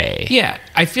that way. Yeah,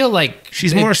 I feel like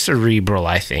she's more cerebral,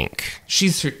 I think.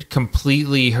 She's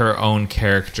completely her own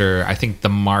character. I think the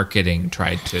marketing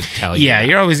tried to tell you. Yeah,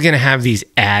 you're always going to have these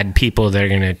ad people that are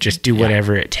going to just do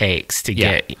whatever it takes to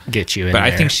get you in there.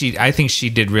 But I think she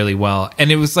did really well.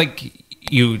 And it was like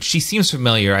she seems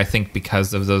familiar, I think,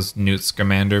 because of those Newt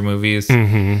Scamander movies.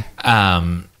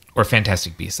 Or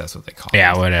Fantastic Beasts, that's what they call it.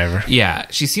 Yeah, whatever. Yeah,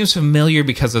 she seems familiar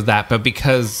because of that, but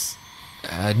because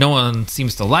no one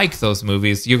seems to like those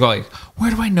movies, you go like, where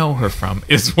do I know her from?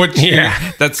 Is what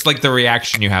that's like the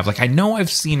reaction you have. Like, I know I've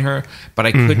seen her, but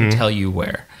I couldn't tell you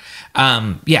where.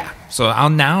 So I'll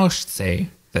now say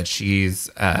that she's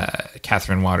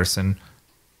Catherine Waterston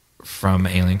from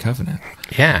Alien Covenant.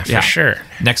 Yeah, for sure.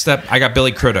 Next up, I got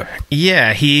Billy Crudup.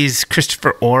 Yeah, he's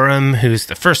Christopher Oram, who's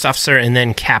the first officer and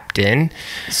then captain.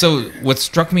 So what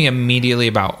struck me immediately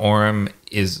about Oram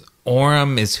is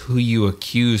who you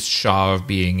accused Shaw of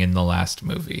being in the last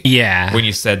movie. Yeah. When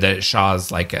you said that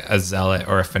Shaw's like a zealot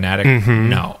or a fanatic.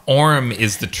 No, Oram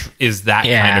is that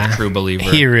kind of true believer.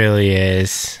 He really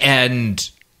is. And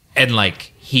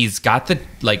like, he's got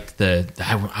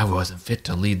I wasn't fit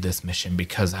to lead this mission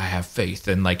because I have faith,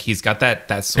 and like he's got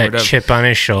that sort of chip on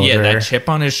his shoulder. Yeah, that chip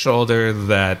on his shoulder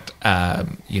that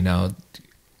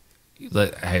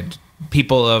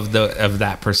people of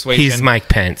that persuasion. He's Mike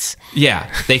Pence. Yeah,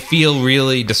 they feel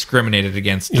really discriminated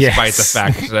against despite the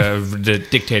fact of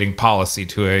dictating policy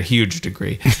to a huge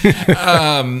degree.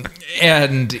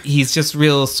 And he's just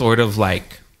real sort of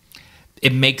like,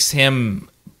 it makes him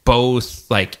both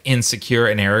like insecure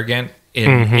and arrogant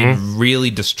in really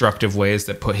destructive ways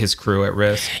that put his crew at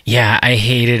risk. Yeah, I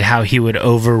hated how he was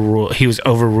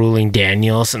overruling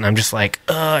Daniels, and I'm just like,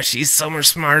 oh, she's so much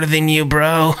smarter than you,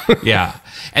 bro. Yeah.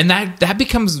 And that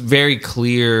becomes very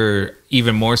clear,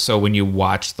 even more so when you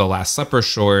watch the Last Supper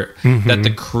short, that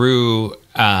the crew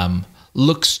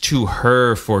looks to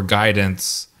her for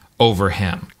guidance over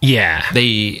him. Yeah.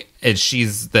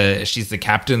 She's the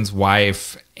captain's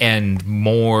wife, and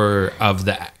more of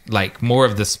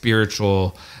the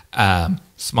spiritual,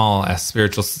 small s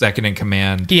spiritual second in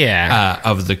command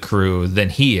of the crew than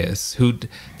he is, who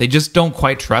they just don't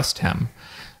quite trust him.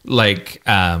 Like,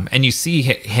 and you see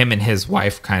him and his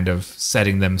wife kind of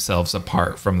setting themselves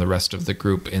apart from the rest of the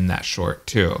group in that short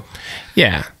too.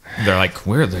 Yeah. They're like,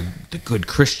 we're the good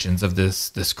Christians of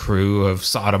this crew of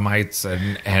sodomites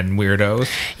and weirdos.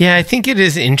 Yeah, I think it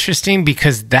is interesting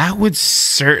because that would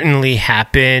certainly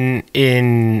happen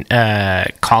in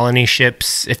colony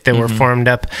ships if they were formed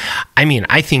up. I mean,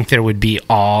 I think there would be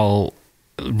all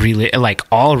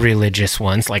religious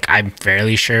ones. Like, I'm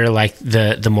fairly sure like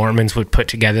the Mormons would put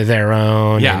together their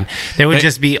own. Yeah, and there would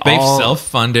just be they've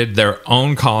self-funded their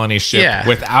own colony ship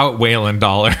without Wayland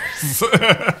dollars.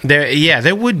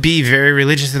 There would be very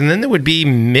religious, and then there would be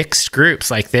mixed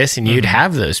groups like this, and you'd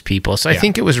have those people. So I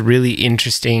think it was really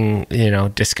interesting,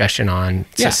 discussion on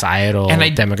societal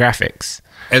demographics.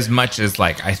 As much as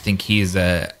like, I think he's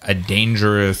a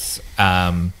dangerous,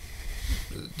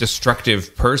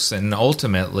 destructive person.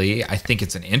 Ultimately, I think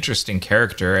it's an interesting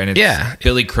character, and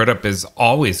Billy Crudup is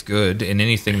always good in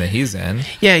anything that he's in.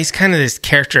 Yeah, he's kind of this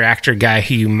character actor guy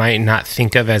who you might not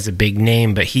think of as a big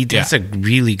name, but he does a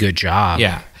really good job.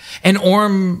 Yeah, and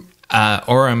Oram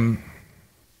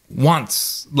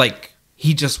wants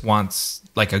he just wants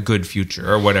like a good future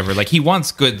or whatever. Like, he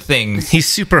wants good things. He's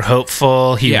super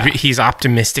hopeful. He's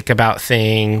optimistic about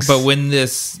things. But when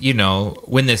this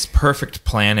perfect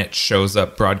planet shows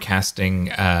up broadcasting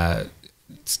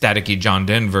staticky John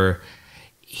Denver,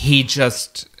 he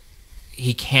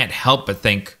can't help but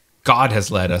think, God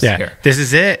has led us here. This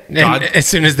is it. And as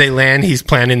soon as they land, he's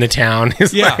planning the town.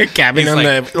 He's like cabin on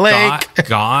the lake.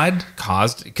 God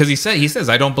caused, because he says,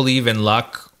 I don't believe in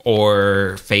luck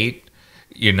or fate.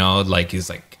 You know, like he's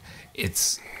like,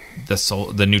 it's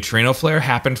the neutrino flare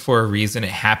happened for a reason. It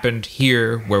happened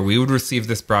here where we would receive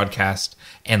this broadcast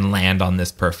and land on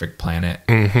this perfect planet.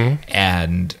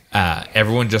 And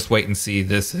everyone just wait and see.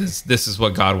 This is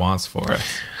what God wants for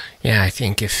us. Yeah, I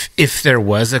think if there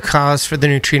was a cause for the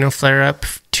neutrino flare-up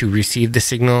to receive the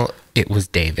signal, it was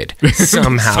David.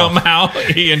 Somehow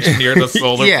he engineered a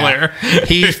solar flare.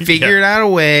 He figured out a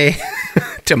way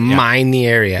to mine the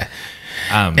area.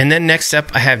 And then next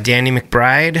up, I have Danny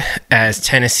McBride as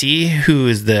Tennessee, who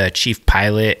is the chief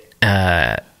pilot,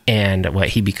 and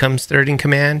he becomes third in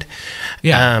command.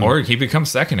 Yeah, or he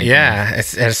becomes second in command.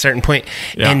 At a certain point.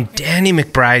 Yeah. And Danny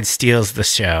McBride steals the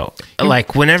show.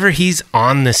 Like, whenever he's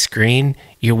on the screen,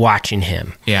 you're watching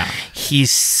him. Yeah.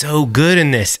 He's so good in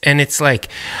this. And it's like,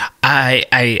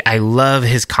 I love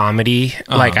his comedy.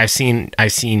 Like, I've seen,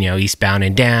 Eastbound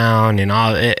and Down and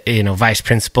all, Vice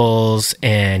Principals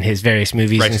and his various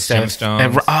movies Righteous and stuff.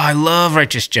 Gemstones. I love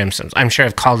Righteous Gemstones. I'm sure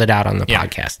I've called it out on the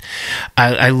podcast.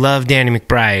 I love Danny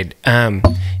McBride.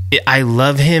 I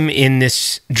love him in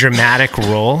this dramatic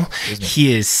role.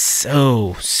 He is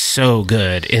so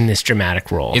good in this dramatic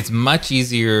role. It's much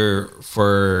easier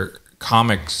for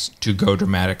comics to go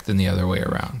dramatic than the other way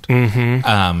around.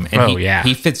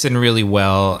 He fits in really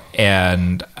well,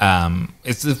 and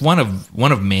it's one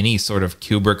of many sort of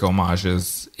Kubrick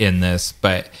homages in this.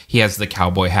 But he has the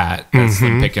cowboy hat that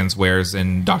Slim Pickens wears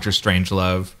in Doctor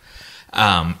Strangelove,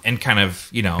 and kind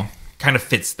of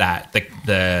fits that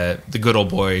the good old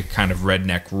boy kind of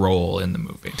redneck role in the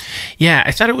movie. Yeah,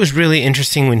 I thought it was really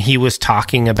interesting when he was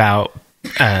talking about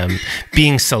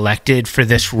being selected for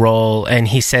this role, and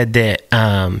he said that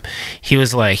he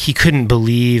was like, he couldn't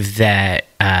believe that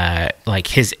like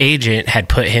his agent had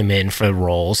put him in for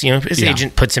roles. His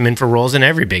agent puts him in for roles in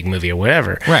every big movie or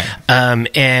whatever. Right.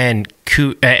 And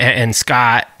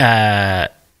Scott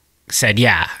said,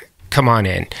 "Yeah, come on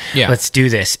in. Yeah. Let's do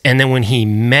this." And then when he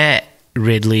met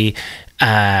Ridley,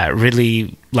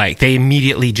 like, they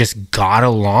immediately just got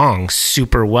along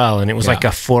super well, and it was like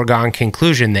a foregone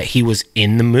conclusion that he was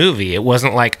in the movie. It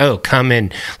wasn't like, oh, come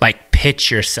and like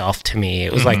pitch yourself to me.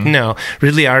 It was like, no,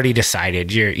 Ridley already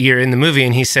decided you're in the movie.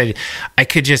 And he said, I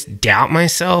could just doubt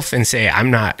myself and say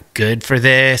I'm not good for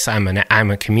this, I'm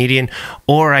a comedian,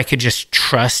 or I could just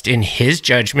trust in his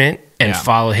judgment and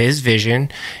follow his vision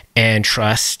and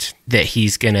trust that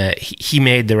he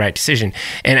made the right decision.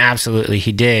 And absolutely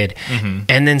he did.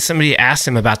 And then somebody asked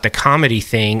him about the comedy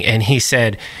thing, and he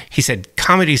said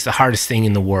comedy's the hardest thing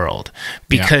in the world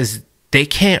because they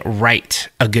can't write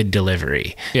a good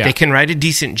delivery. They can write a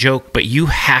decent joke, but you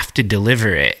have to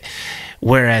deliver it.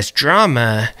 Whereas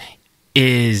drama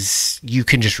is, you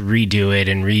can just redo it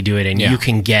and you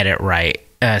can get it right.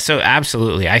 So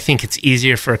absolutely, I think it's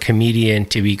easier for a comedian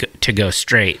to go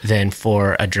straight than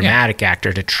for a dramatic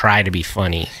actor to try to be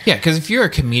funny. Yeah, because if you're a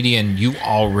comedian, you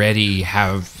already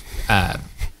have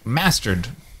mastered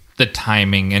the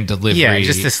timing and delivery. Yeah,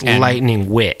 just this lightning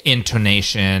wit,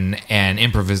 intonation, and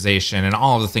improvisation, and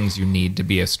all of the things you need to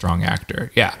be a strong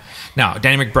actor. Yeah. Now,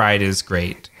 Danny McBride is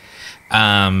great.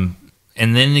 And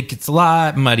then it gets a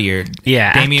lot muddier.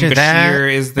 Yeah, Damian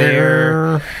Bashir is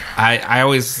there. I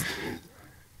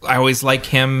always like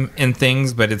him in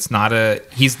things, but it's not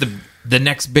he's the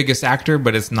next biggest actor,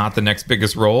 but it's not the next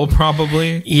biggest role,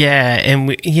 probably. Yeah,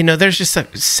 and there's just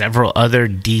several other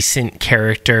decent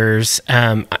characters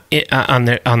on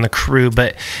the crew,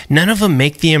 but none of them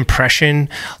make the impression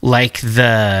like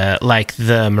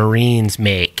the Marines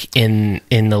make in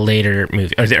the later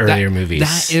movie or the earlier movies.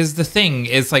 That is the thing.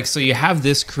 It's like, so you have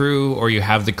this crew, or you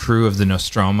have the crew of the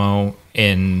Nostromo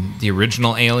in the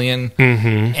original Alien,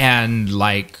 and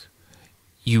like,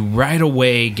 you right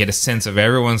away get a sense of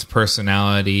everyone's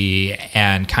personality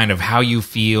and kind of how you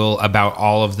feel about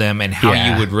all of them and how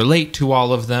you would relate to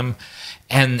all of them.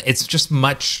 And it's just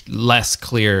much less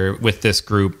clear with this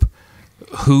group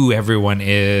who everyone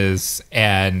is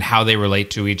and how they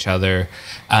relate to each other.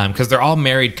 Because they're all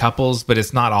married couples, but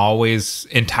it's not always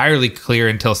entirely clear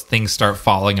until things start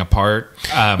falling apart.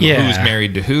 Who's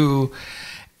married to who.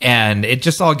 And it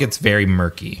just all gets very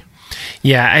murky.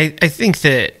 Yeah, I think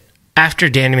that after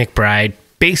Danny McBride,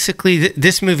 basically,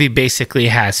 this movie basically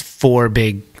has 4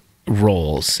 big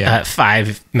roles.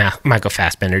 5, Michael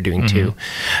Fassbender doing 2.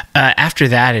 After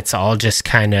that, it's all just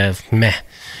kind of meh.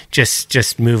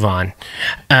 Just move on.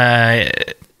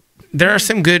 There are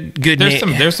some good.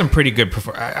 There's some pretty good.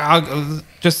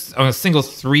 I'll single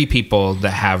 3 people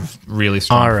that have really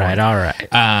strong. All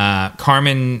right.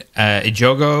 Carmen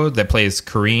Ejogo, that plays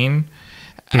Corrine.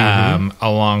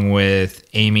 Along with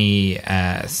Amy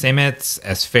Semetz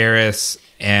as Ferris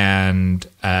and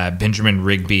Benjamin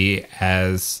Rigby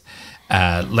as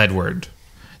Ledward.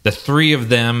 The three of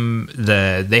them,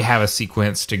 they have a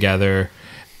sequence together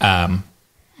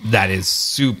that is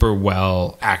super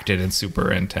well acted and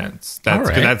super intense.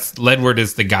 That's Ledward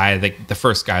is the guy, the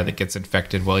first guy that gets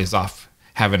infected while he's off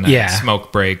having a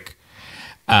smoke break.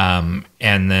 And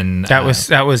then that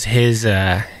was his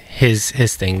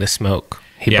thing, the smoke.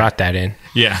 He brought that in.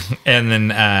 Yeah. And then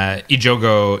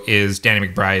Ijogo is Danny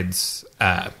McBride's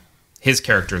his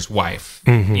character's wife,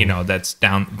 that's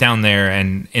down there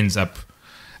and ends up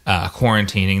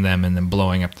quarantining them and then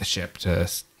blowing up the ship to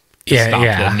stop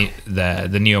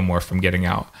the neomorph from getting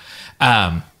out.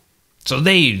 So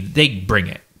they bring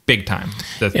it big time.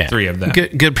 The three of them.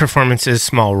 Good performances,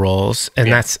 small roles,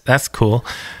 and that's cool.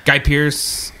 Guy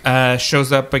Pearce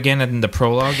shows up again in the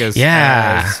prologue as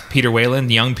Peter Whalen,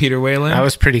 young Peter Whalen. That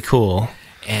was pretty cool.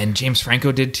 And James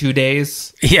Franco did 2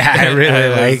 days. Yeah, I really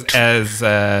liked as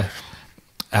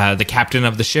the captain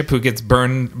of the ship who gets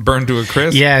burned to a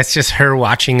crisp. Yeah, it's just her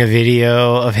watching a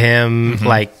video of him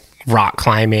like rock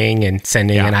climbing and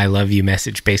sending an "I love you"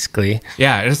 message, basically.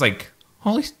 Yeah, it was like,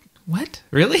 holy. What?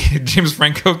 Really? James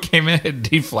Franco came in? Did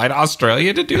he fly to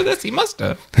Australia to do this? He must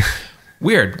have.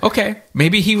 Weird. Okay.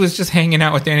 Maybe he was just hanging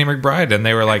out with Danny McBride and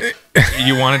they were like,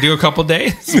 you want to do a couple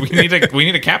days? We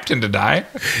need a captain to die.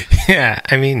 Yeah.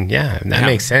 I mean, that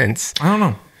makes sense. I don't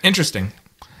know. Interesting.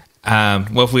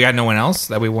 Well, if we got no one else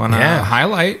that we want to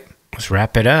highlight. Let's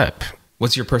wrap it up.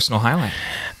 What's your personal highlight?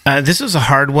 This was a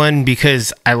hard one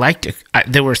because I liked it.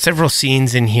 There were several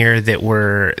scenes in here that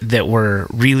were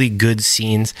really good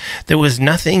scenes. There was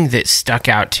nothing that stuck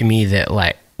out to me that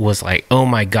was like, oh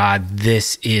my God,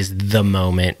 this is the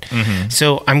moment. Mm-hmm.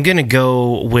 So I'm gonna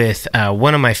go with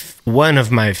one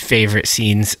of my favorite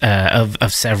scenes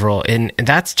of several, and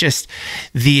that's just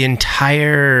the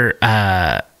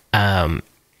entire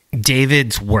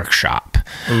David's workshop.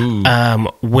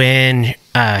 When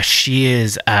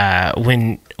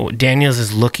when Daniels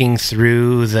is looking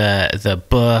through the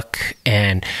book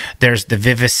and there's the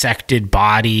vivisected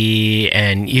body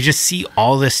and you just see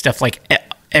all this stuff, like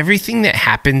everything that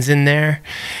happens in there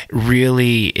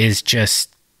really is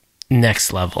just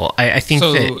next level. I think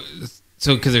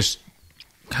so because there's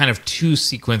kind of two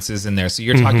sequences in there. So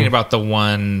you're talking about the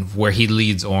one where he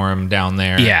leads Orm down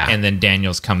there, and then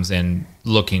Daniels comes in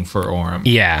looking for Orm.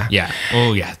 Yeah.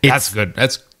 Oh yeah, that's good.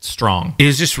 That's strong. It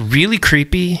was just really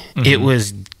creepy. It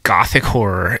was gothic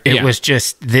horror. It was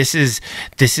just this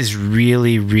is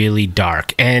really, really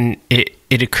dark. And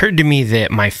it occurred to me that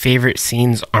my favorite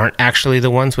scenes aren't actually the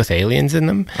ones with aliens in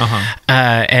them.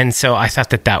 And so I thought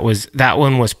that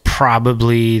one was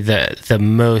probably the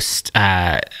most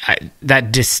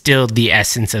that distilled the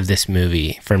essence of this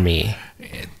movie for me.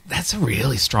 That's a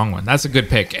really strong one. That's a good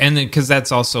pick. And then because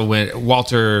that's also when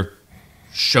Walter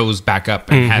shows back up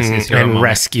and has his hero moment.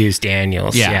 Rescues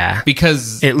Daniels. Yeah,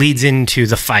 because it leads into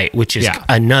the fight, which is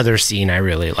another scene I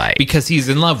really like. Because he's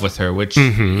in love with her, which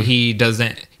he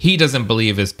doesn't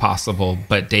believe is possible,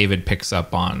 but David picks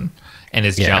up on and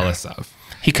is jealous of.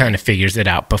 He kind of figures it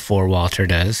out before Walter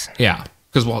does. Yeah,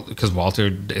 because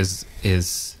Walter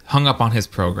is hung up on his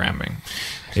programming.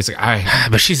 He's like,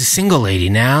 but she's a single lady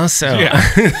now, so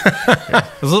I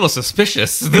was a little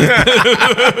suspicious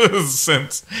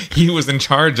since he was in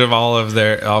charge of all of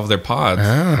their pods.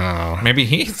 Oh, maybe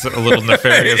he's a little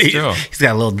nefarious too. He's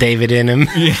got a little David in him.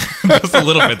 Yeah, just a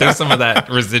little bit. There's some of that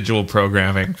residual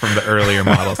programming from the earlier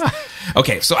models.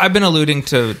 Okay, so I've been alluding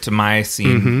to my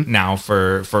scene now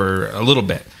for a little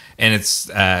bit, and it's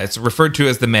referred to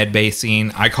as the med bay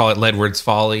scene. I call it Ledward's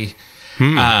Folly.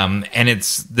 And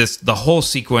it's the whole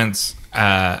sequence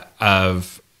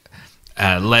of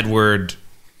Ledward.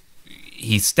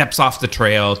 He steps off the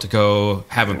trail to go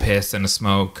have a piss and a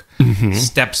smoke.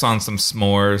 Steps on some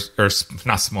s'mores, or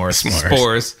not s'mores,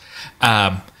 spores.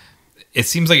 It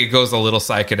seems like it goes a little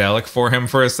psychedelic for him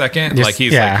for a second.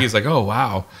 He's like, oh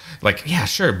wow, like yeah,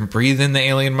 sure, breathe in the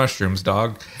alien mushrooms,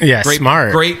 dog. Yeah,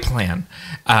 smart, great plan.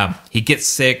 He gets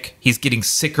sick. He's getting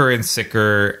sicker and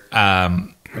sicker.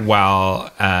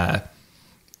 While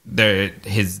the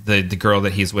girl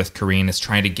that he's with, Kareen, is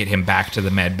trying to get him back to the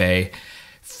med bay.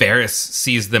 Ferris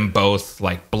sees them both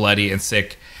like bloody and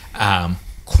sick,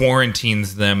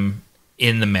 quarantines them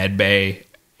in the med bay,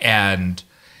 and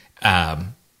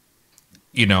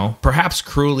perhaps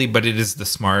cruelly, but it is the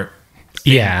smart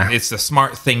thing. Yeah, it's the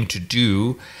smart thing to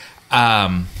do.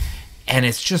 And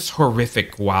it's just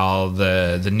horrific while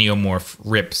the neomorph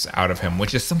rips out of him,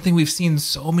 which is something we've seen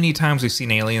so many times. We've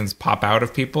seen aliens pop out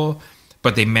of people,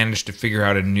 but they managed to figure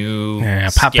out a new...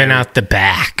 popping out the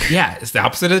back. Yeah, it's the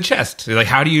opposite of the chest. Like,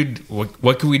 how do you...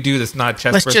 What can we do that's not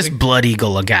chest Let's bursting? just Blood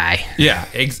Eagle a guy. Yeah,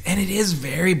 and it is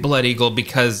very Blood Eagle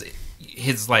because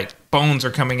his like bones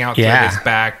are coming out Yeah. through his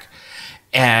back.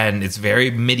 And it's very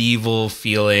medieval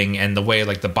feeling, and the way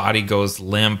like the body goes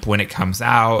limp when it comes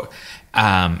out.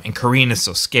 And Karine is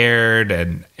so scared,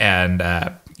 and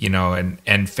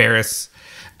Ferris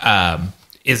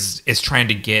is trying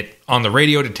to get on the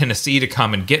radio to Tennessee to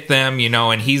come and get them,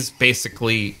 and he's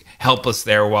basically helpless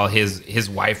there while his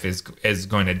wife is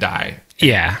going to die.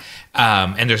 Yeah.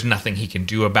 And there's nothing he can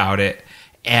do about it.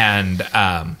 And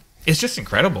it's just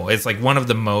incredible. It's like one of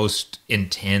the most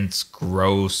intense,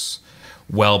 gross,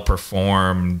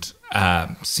 well-performed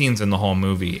scenes in the whole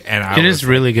movie. And it is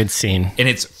really good scene. And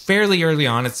it's fairly early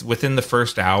on. It's within the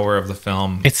first hour of the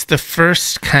film. It's the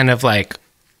first kind of like,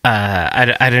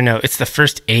 I don't know, it's the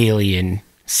first alien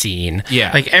scene.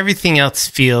 Yeah. Like everything else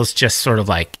feels just sort of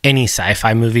like any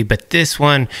sci-fi movie, but this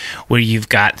one where you've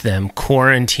got them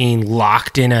quarantined,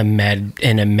 locked in a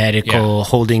medical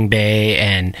holding bay,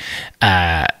 and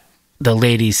the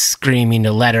lady's screaming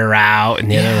to let her out,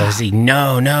 and the other lady's saying,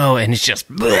 no, and it's just,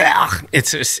 bleh.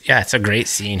 It's a great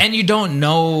scene. And you don't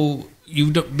know,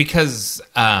 because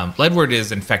Ledward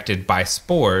is infected by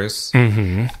spores,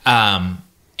 and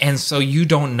so you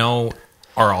don't know,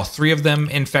 are all three of them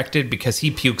infected, because he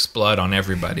pukes blood on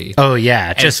everybody. Oh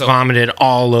yeah, just vomited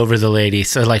all over the lady.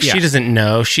 So like she doesn't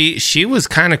know. She was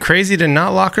kind of crazy to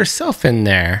not lock herself in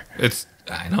there.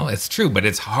 I know it's true, but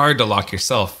it's hard to lock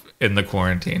yourself in the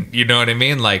quarantine. You know what I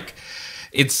mean? Like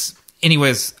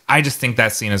anyways, I just think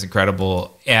that scene is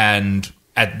incredible. And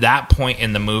at that point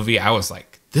in the movie, I was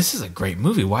like, this is a great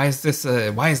movie. Why is this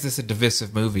a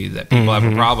divisive movie that people have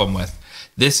a problem with?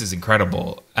 This is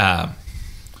incredible.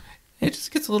 It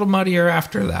just gets a little muddier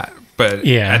after that. But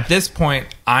at this point,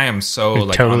 I am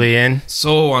so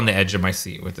so on the edge of my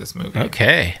seat with this movie.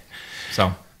 Okay.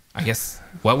 So I guess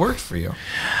what worked for you?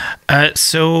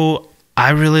 So I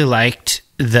really liked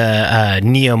the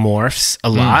neomorphs a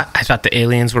lot. I thought the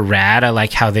aliens were rad. I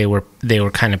like how they were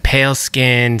kind of pale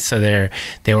skinned, so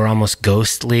they were almost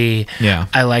ghostly. Yeah.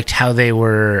 I liked how they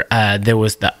were there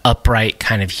was the upright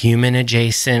kind of human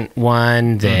adjacent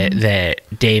one that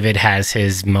David has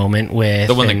his moment with.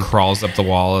 The one that crawls up the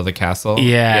wall of the castle.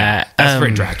 Yeah. That's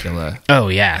very Dracula. Oh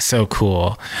yeah, so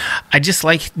cool. I just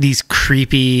like these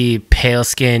creepy pale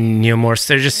skinned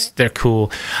neomorphs. They're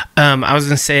cool. I was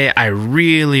gonna say I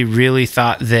really, really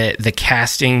thought that the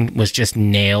casting was just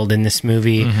nailed in this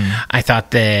movie. I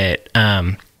thought that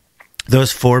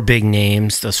those four big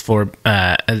names, those four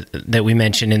that we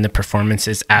mentioned in the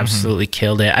performances, absolutely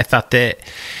killed it. I thought that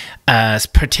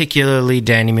particularly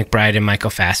Danny McBride and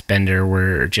Michael Fassbender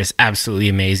were just absolutely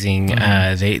amazing.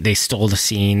 They stole the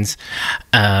scenes.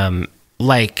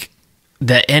 Like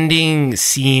the ending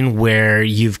scene where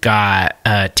you've got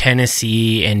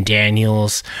Tennessee and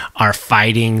Daniels are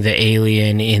fighting the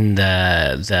alien in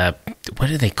the what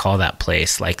do they call that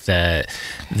place? Like the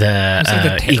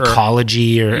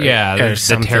ecology or the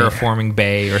something. terraforming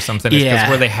bay or something. It's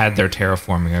where they had their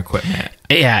terraforming equipment.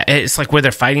 Yeah, it's like where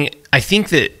they're fighting. I think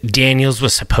that Daniels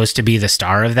was supposed to be the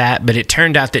star of that, but it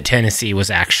turned out that Tennessee was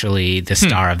actually the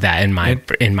star of that in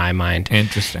my mind.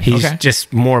 Interesting. He's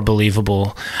just more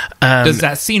believable. Does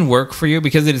that scene work for you?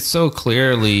 Because it is so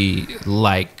clearly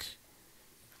like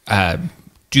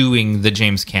doing the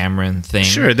James Cameron thing.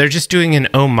 Sure, they're just doing an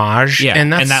homage,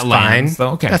 and that's fine. Lands, though.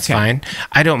 Okay, that's fine.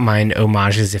 I don't mind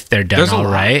homages if they're done all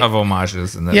right. There's a lot of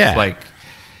homages in this, like,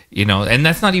 and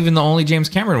that's not even the only James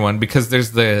Cameron one, because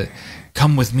there's the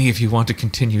 "Come with me if you want to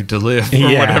continue to live"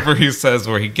 or whatever he says,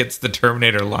 where he gets the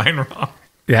Terminator line wrong.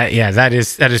 That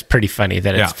is pretty funny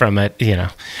that it's from an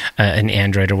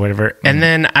android or whatever. And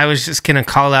then I was just gonna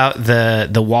call out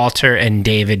the Walter and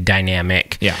David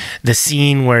dynamic. Yeah, the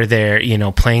scene where they're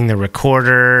playing the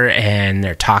recorder and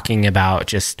they're talking about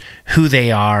just who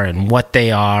they are and what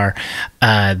they are.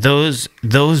 Those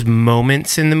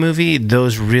moments in the movie,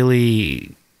 those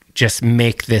really just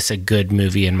make this a good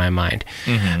movie in my mind.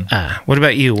 What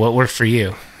about you? What worked for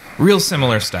you? Real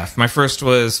similar stuff. My first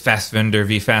was Fassbender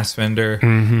v. Fassbender.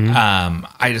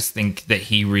 I just think that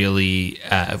he really,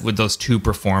 with those two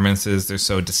performances, they're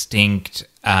so distinct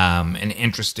and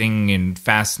interesting and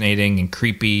fascinating and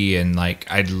creepy. And like,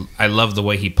 I love the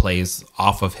way he plays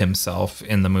off of himself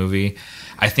in the movie.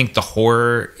 I think the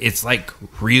horror, it's like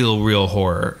real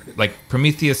horror. Like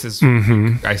Prometheus is,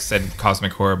 I said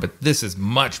cosmic horror, but this is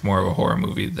much more of a horror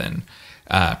movie than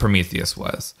Prometheus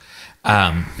was.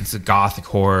 It's a gothic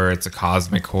horror, it's a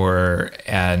cosmic horror,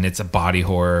 and it's a body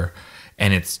horror,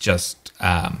 and it's just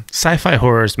sci-fi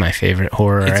horror is my favorite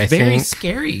horror. It's very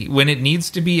scary when it needs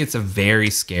to be. It's a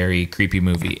very scary, creepy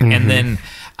movie. And then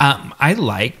I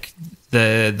like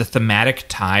the thematic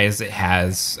ties it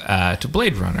has to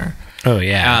Blade Runner. Oh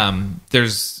yeah.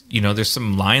 There's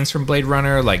some lines from Blade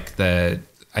Runner, like I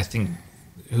think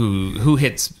who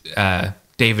hits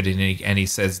David and he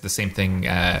says the same thing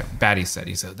Batty said.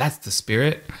 He said, "That's the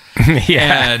spirit."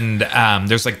 Yeah. And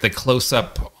there's like the close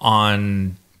up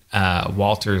on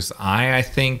Walter's eye, I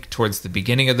think, towards the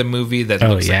beginning of the movie that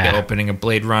looks like the opening of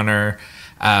Blade Runner.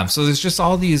 So there's just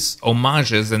all these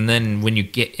homages, and then when you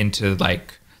get into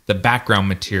like the background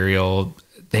material,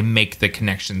 they make the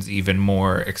connections even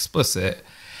more explicit.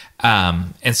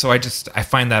 And so I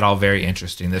find that all very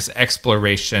interesting. This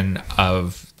exploration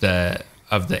of the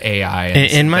AI.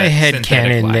 In my head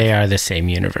canon, they are the same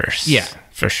universe. Yeah,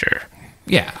 for sure.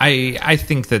 Yeah, I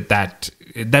think that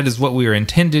is what we were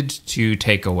intended to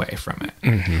take away from it.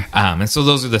 Mm-hmm. And so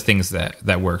those are the things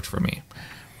that worked for me.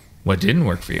 What didn't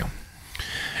work for you?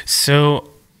 So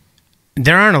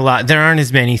there aren't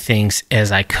as many things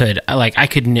as I could. Like, I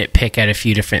could nitpick at a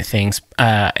few different things,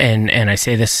 and I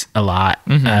say this a lot.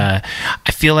 Mm-hmm.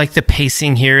 I feel like the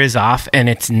pacing here is off, and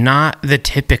it's not the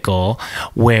typical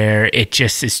where it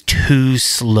just is too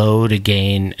slow to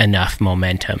gain enough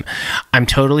momentum. I'm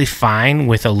totally fine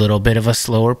with a little bit of a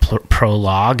slower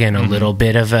prologue and a little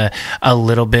bit of a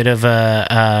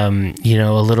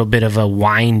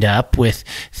wind up with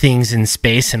things in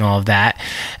space and all of that.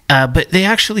 But they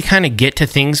actually kind of get to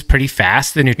things pretty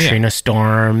fast. The neutrino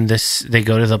storm. They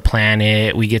go to the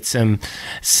planet. We get some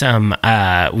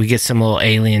little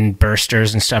alien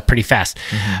bursters and stuff pretty fast.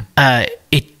 Mm-hmm.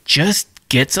 It just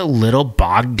gets a little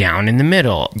bogged down in the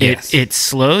middle. Yes. It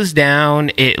slows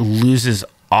down. It loses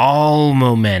all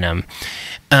momentum.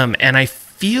 And I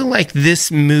feel like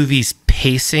this movie's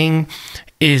pacing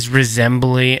resembles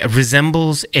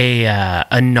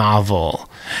a novel.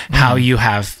 How you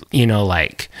have,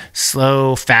 like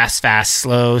slow, fast,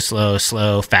 slow, slow,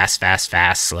 slow, fast,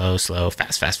 slow, slow,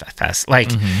 fast.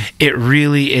 Like it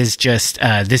really is just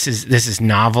this is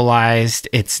novelized.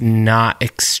 It's not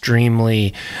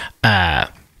extremely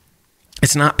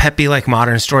it's not peppy like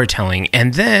modern storytelling.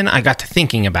 And then I got to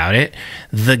thinking about it.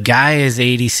 The guy is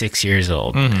 86 years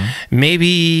old. Mm-hmm.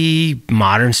 Maybe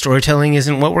modern storytelling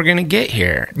isn't what we're going to get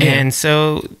here. Yeah. And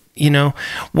so,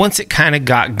 once it kind of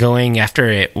got going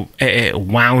after it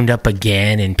wound up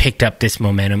again and picked up this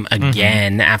momentum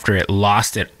again after it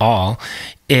lost it all,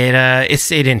 it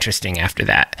stayed interesting after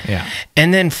that. Yeah.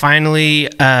 And then finally,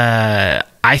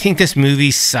 I think this movie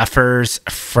suffers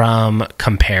from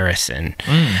comparison.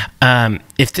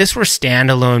 If this were a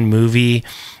standalone movie,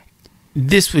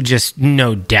 this would just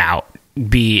no doubt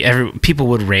be people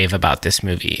would rave about this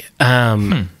movie.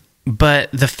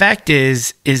 But the fact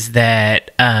is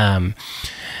that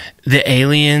the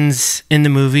aliens in the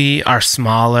movie are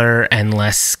smaller and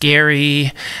less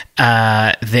scary.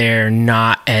 They're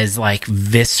not as like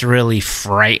viscerally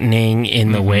frightening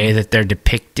in the way that they're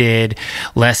depicted.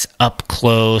 Less up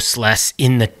close, less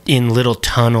in little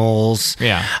tunnels.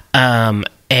 Yeah.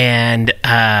 And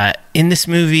in this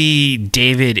movie,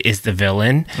 David is the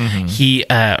villain. Mm-hmm. He,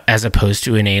 as opposed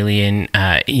to an alien,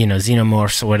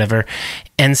 xenomorphs or whatever.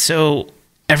 And so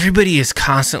everybody is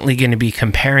constantly going to be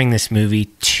comparing this movie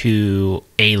to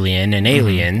Alien and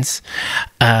Aliens,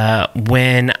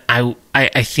 when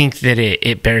I think that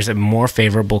it bears a more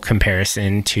favorable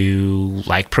comparison to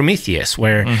like Prometheus,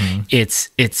 where it's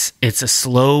a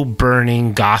slow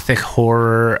burning gothic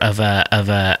horror of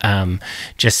a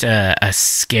just a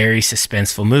scary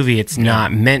suspenseful movie. It's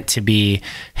not meant to be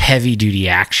heavy duty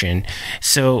action.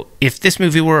 So if this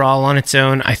movie were all on its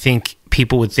own, I think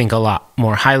people would think a lot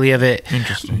more highly of it.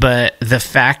 Interesting. But the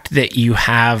fact that you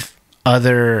have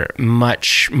other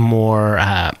much more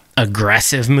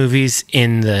aggressive movies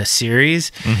in the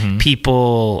series,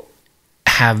 people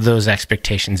have those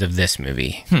expectations of this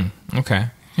movie. Okay.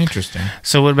 Interesting.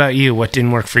 So what about you? What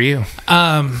didn't work for you?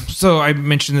 So I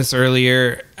mentioned this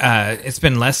earlier. It's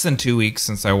been less than 2 weeks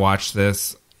since I watched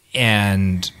this,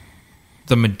 and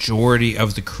the majority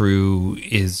of the crew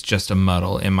is just a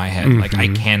muddle in my head. Like, I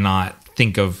cannot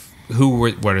think of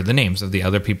what are the names of the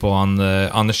other people on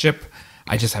the ship.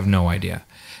 I just have no idea.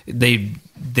 They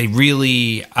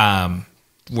really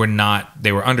were not.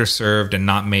 They were underserved and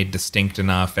not made distinct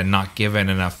enough, and not given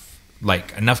enough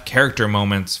character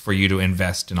moments for you to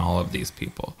invest in all of these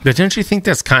people. But don't you think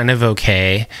that's kind of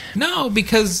okay? No,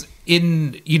 because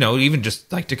even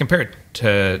just like to compare it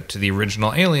to the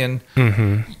original Alien,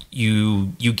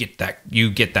 you get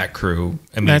that crew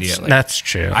immediately. That's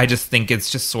true. I just think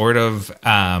it's just sort of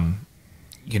I'm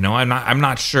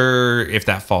not sure if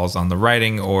that falls on the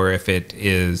writing or if it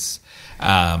is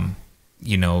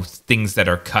things that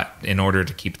are cut in order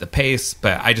to keep the pace,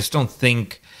 but I just don't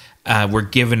think we're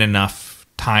given enough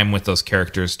time with those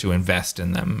characters to invest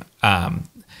in them.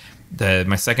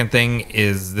 my second thing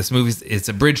is this movie is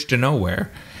a bridge to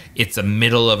nowhere. It's a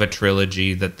middle of a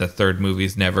trilogy that the third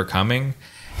movie's never coming,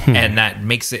 and that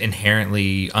makes it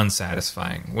inherently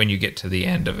unsatisfying when you get to the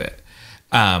end of it.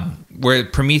 Where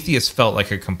Prometheus felt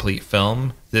like a complete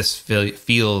film, this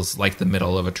feels like the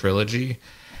middle of a trilogy,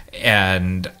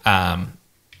 and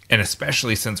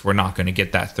especially since we're not going to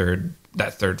get that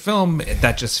third film,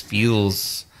 that just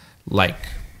feels like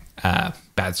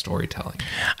bad storytelling.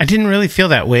 I didn't really feel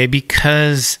that way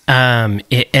because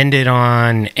it ended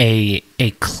on a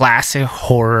classic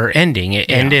horror ending. It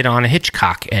ended on a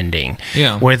Hitchcock ending,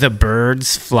 where the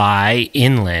birds fly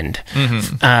inland,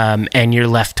 and you're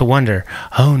left to wonder,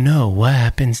 oh no, what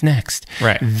happens next?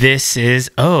 Right. This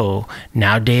is,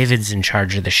 now David's in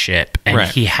charge of the ship, and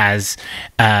he has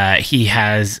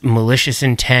malicious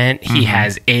intent. He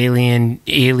has alien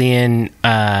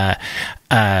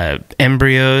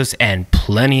embryos and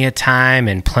plenty of time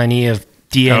and plenty of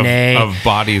DNA of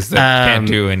bodies that can't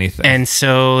do anything. And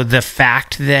so the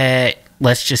fact that,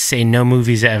 let's just say, no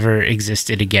movies ever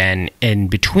existed again in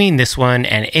between this one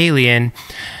and Alien,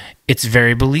 it's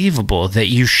very believable that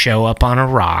you show up on a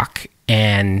rock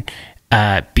and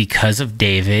because of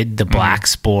David, the black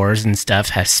spores and stuff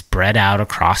have spread out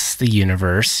across the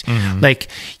universe. Like,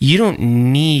 you don't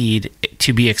need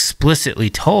to be explicitly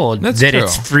told that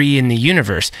it's free in the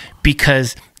universe,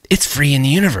 because it's free in the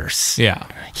universe. Yeah.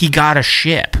 He got a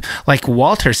ship. Like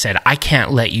Walter said, I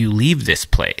can't let you leave this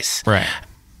place. Right.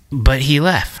 But he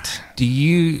left.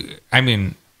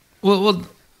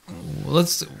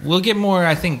 We'll get more,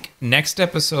 I think, next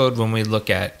episode when we look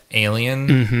at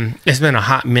Alien. It's been a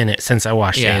hot minute since I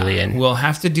watched Alien. We'll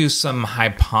have to do some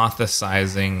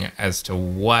hypothesizing as to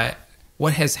what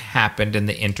has happened in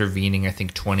the intervening, I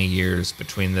think, 20 years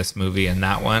between this movie and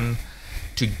that one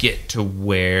to get to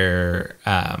where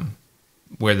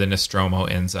the Nostromo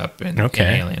ends up in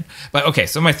Alien. But okay,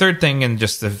 so my third thing, and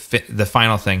just the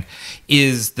final thing,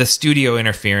 is the studio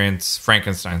interference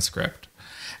Frankenstein script.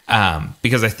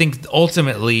 Because I think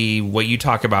ultimately what you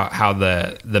talk about, how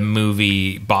the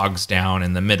movie bogs down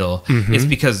in the middle, is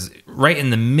because right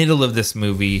in the middle of this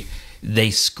movie,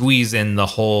 they squeeze in the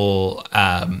whole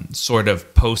sort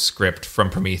of postscript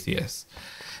from Prometheus.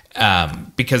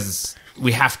 Because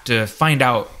we have to find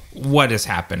out what has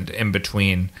happened in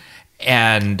between.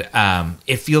 And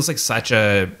it feels like such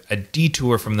a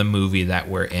detour from the movie that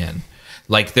we're in.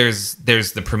 Like there's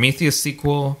the Prometheus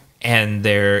sequel, and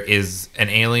there is an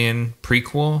Alien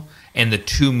prequel, and the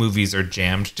two movies are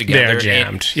jammed together. They're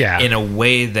jammed, in a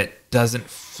way that doesn't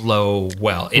flow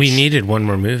well. We needed one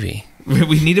more movie.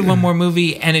 We needed one more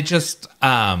movie, and it just,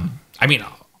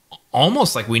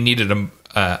 almost like we needed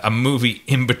a movie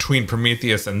in between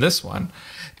Prometheus and this one,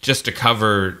 just to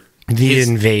cover the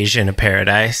invasion of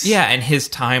paradise. Yeah, and his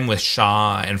time with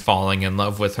Shaw and falling in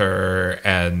love with her,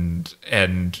 and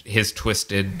his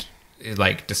twisted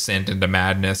descent into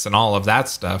madness and all of that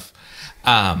stuff.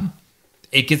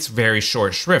 It gets very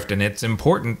short shrift, and it's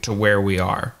important to where we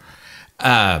are.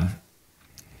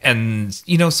 And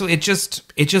so it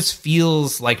just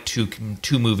feels like two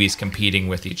movies competing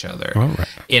with each other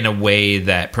in a way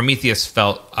that Prometheus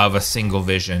felt of a single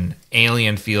vision.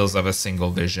 Alien feels of a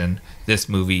single vision. This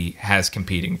movie has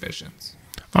competing visions.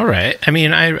 All right. I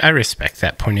mean, I respect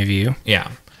that point of view.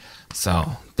 Yeah.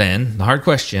 So then the hard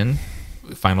question,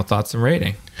 final thoughts and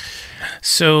rating.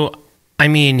 So, I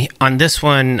mean, on this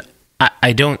one,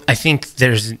 I think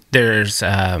there's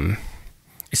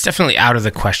it's definitely out of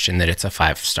the question that it's a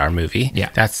 5-star movie. Yeah.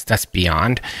 That's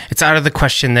beyond. It's out of the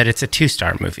question that it's a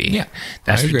 2-star movie. Yeah.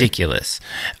 That's ridiculous.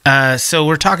 So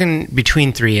we're talking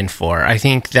between 3 and 4. I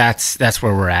think that's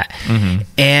where we're at.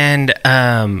 And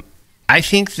I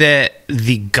think that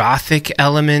the gothic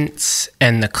elements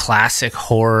and the classic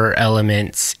horror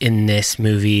elements in this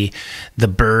movie, the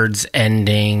birds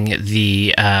ending,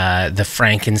 the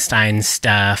Frankenstein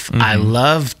stuff, I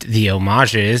loved the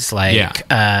homages.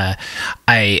 I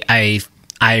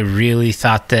really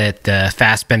thought that the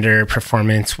Fassbender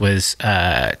performance was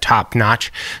top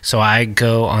notch. So I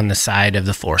go on the side of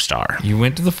the 4-star. You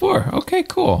went to the 4. Okay,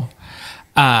 cool.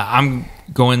 I'm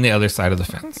going the other side of the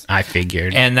fence. I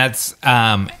figured. And that's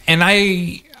and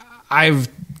I've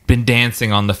been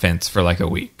dancing on the fence for like a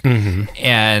week.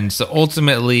 And so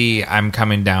ultimately I'm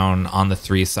coming down on the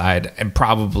 3 side, and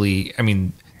probably, I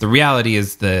mean, the reality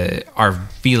is our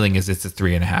feeling is it's a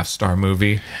 3.5-star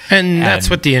movie. And that's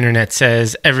what the internet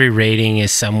says. Every rating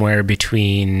is somewhere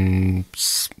between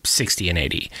 60 and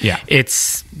 80. Yeah.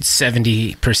 It's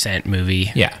 70%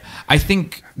 movie. Yeah. I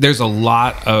think there's a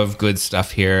lot of good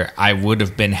stuff here. I would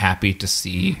have been happy to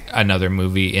see another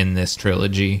movie in this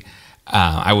trilogy.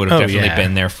 I would have definitely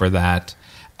been there for that.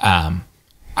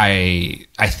 I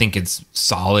think it's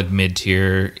solid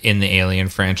mid-tier in the Alien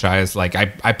franchise. Like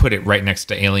I put it right next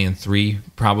to Alien 3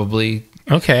 probably.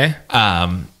 Okay.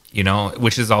 You know,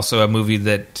 which is also a movie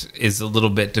that is a little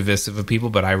bit divisive of people,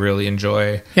 but I really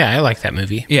enjoy. Yeah, I like that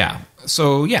movie. Yeah.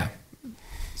 So, yeah.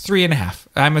 3.5.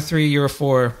 I'm a 3, you're a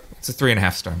 4. It's a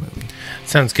 3.5 star movie.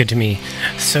 Sounds good to me.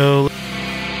 So...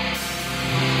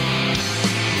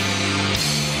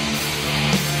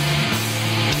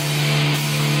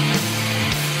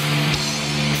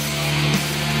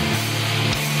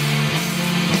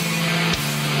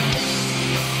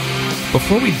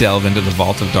 Before we delve into the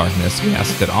Vault of Darkness, we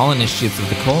ask that all initiates of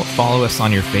the cult follow us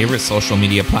on your favorite social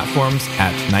media platforms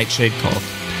at Nightshade Cult.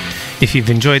 If you've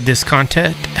enjoyed this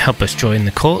content, help us join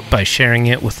the cult by sharing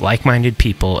it with like-minded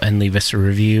people and leave us a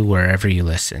review wherever you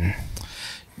listen.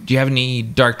 Do you have any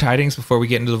dark tidings before we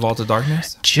get into the Vault of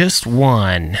Darkness? Just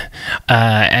one.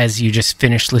 As you just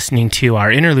finished listening to our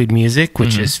interlude music,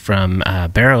 which is from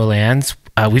Barrowlands,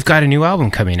 we've got a new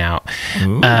album coming out.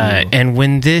 And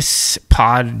when this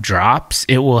pod drops,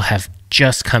 it will have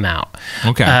just come out.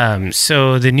 Okay.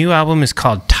 So the new album is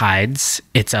called Tides.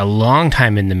 It's a long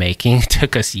time in the making. It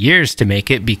took us years to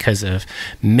make it because of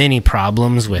many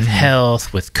problems with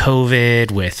health, with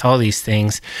COVID, with all these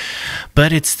things.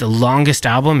 But it's the longest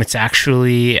album. It's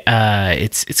actually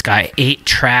it's got 8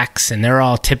 tracks, and they're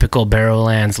all typical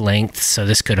Barrowlands lengths. So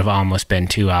this could have almost been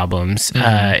 2 albums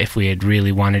if we had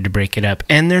really wanted to break it up.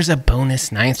 And there's a bonus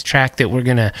 9th track that we're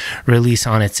gonna release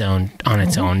on its own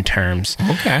terms.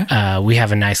 Okay. We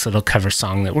have a nice little cover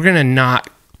song that we're going to not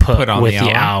put on with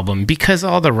the album because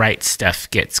all the right stuff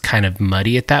gets kind of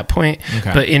muddy at that point.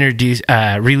 Okay. But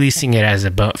releasing it as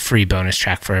a free bonus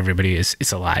track for everybody is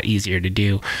a lot easier to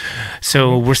do.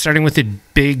 So we're starting with a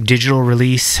big digital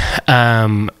release,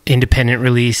 independent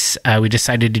release. We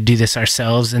decided to do this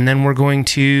ourselves, and then we're going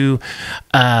to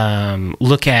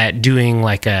look at doing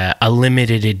like a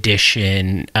limited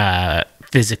edition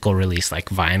physical release, like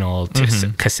vinyl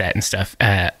to cassette and stuff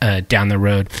down the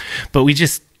road. But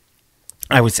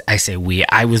I was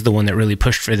the one that really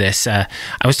pushed for this. I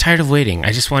was tired of waiting.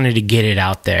 I just wanted to get it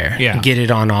out there, get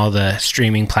it on all the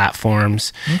streaming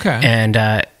platforms. Okay.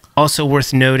 And also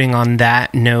worth noting on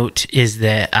that note is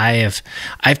that I've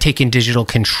taken digital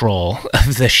control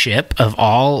of the ship of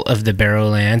all of the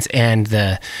Barrowlands,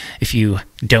 and if you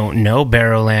don't know,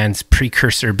 Barrowlands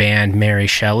precursor band Mary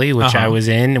Shelley, which I was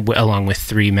in along with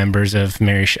 3 members of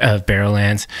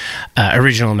Barrowlands,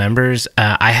 original members.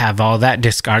 I have all that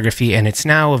discography, and it's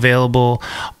now available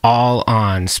all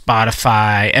on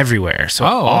Spotify everywhere. So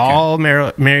all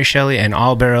Mary Shelley and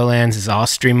all Barrowlands is all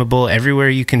streamable everywhere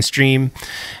you can stream.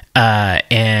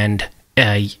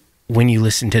 When you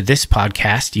listen to this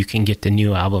podcast, you can get the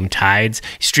new album Tides.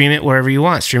 Stream it wherever you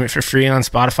want. Stream it for free on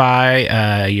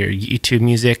Spotify, your YouTube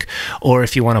Music, or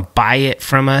if you want to buy it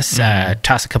from us,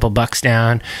 toss a couple bucks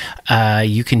down.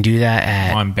 You can do that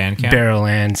at on Bandcamp?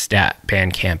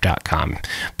 Barrowlands.bandcamp.com.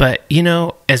 But,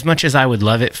 as much as I would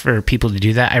love it for people to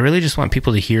do that, I really just want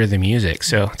people to hear the music.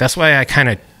 So that's why I kind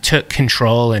of took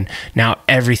control, and now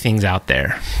everything's out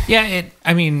there. Yeah, it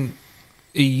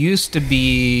used to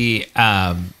be...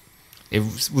 it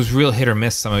was real hit or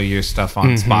miss, some of your stuff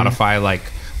on Spotify. Like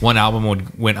one album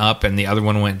went up and the other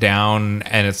one went down,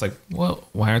 and it's like, well,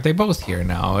 why aren't they both here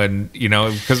now? And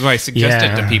because when I suggest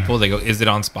it to people, they go, "Is it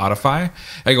on Spotify?"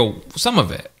 I go, "Some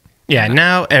of it." Yeah,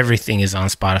 now everything is on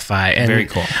Spotify. And very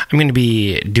cool. I'm going to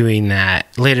be doing that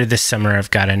later this summer.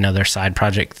 I've got another side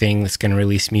project thing that's going to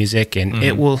release music, and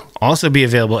it will also be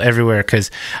available everywhere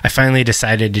because I finally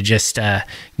decided to just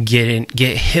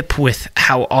get hip with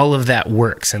how all of that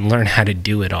works and learn how to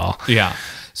do it all. Yeah.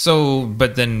 So,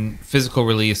 but then physical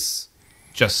release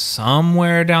just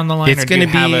somewhere down the line, it's going to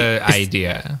be have an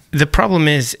idea? The problem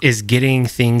is getting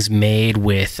things made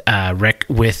with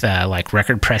like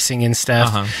record pressing and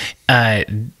stuff.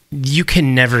 You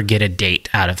can never get a date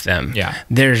out of them. Yeah,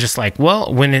 they're just like,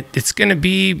 well, when it's going to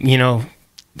be,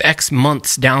 X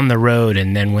months down the road,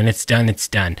 and then when it's done, it's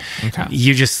done. Okay.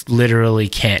 You just literally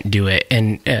can't do it,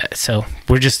 and so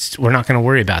we're not going to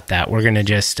worry about that. We're going to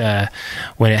just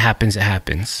when it happens, it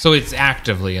happens. So it's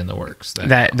actively in the works.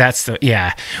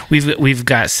 We've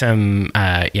got some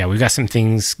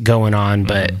things going on,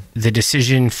 but the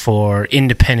decision for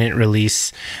independent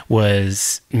release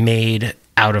was made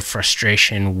out of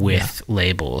frustration with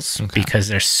labels because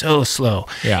they're so slow.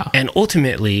 Yeah, and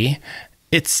ultimately,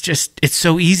 it's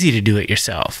so easy to do it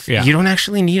yourself. Yeah. You don't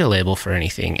actually need a label for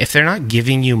anything. If they're not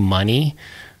giving you money,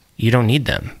 you don't need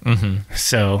them.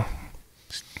 So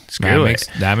Screw it.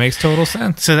 That makes total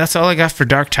sense. So that's all I got for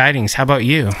Dark Tidings. How about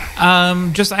you?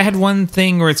 Just I had one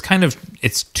thing where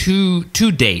it's two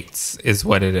dates is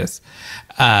what it is.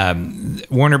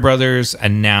 Warner Brothers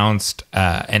announced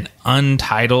an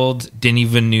untitled Denis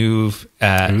Villeneuve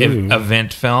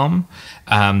event film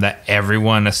that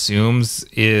everyone assumes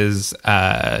is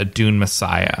Dune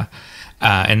Messiah.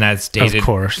 And that's dated. Of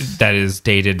course. That is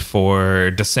dated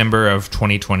for December of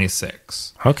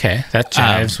 2026. Okay, that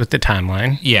jives with the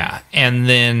timeline. Yeah, and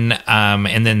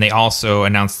then they also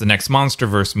announced the next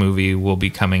MonsterVerse movie will be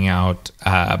coming out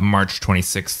March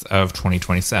 26th of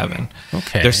 2027.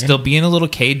 Okay, they're still being a little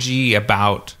cagey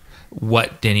about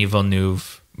what Denis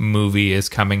Villeneuve movie is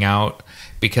coming out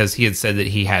because he had said that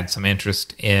he had some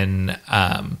interest in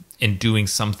doing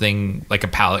something like a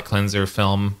palate cleanser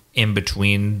film in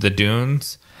between the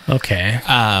Dunes. Okay.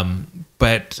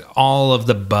 But all of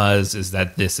the buzz is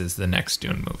that this is the next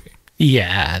Dune movie.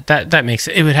 Yeah, that makes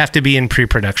it. It would have to be in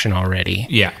pre-production already.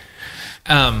 Yeah.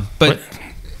 But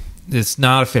it's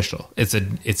not official. It's a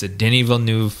Denis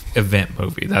Villeneuve event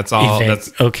movie. That's all.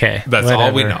 That's okay. That's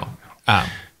all we know.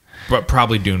 But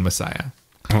probably Dune Messiah.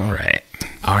 All right.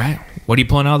 What are you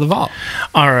pulling out of the vault?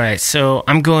 All right, so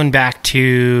I'm going back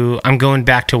to what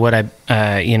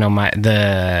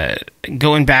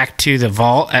going back to the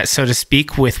vault, so to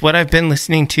speak, with what I've been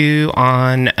listening to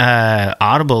on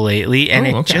Audible lately, and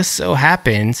it just so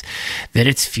happens that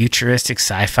it's futuristic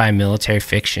sci-fi military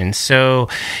fiction. So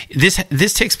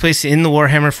this takes place in the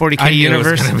Warhammer 40K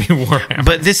universe, it was gonna be Warhammer.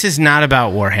 But this is not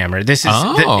about Warhammer. This is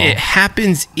it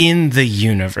happens in the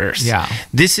universe. Yeah,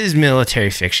 this is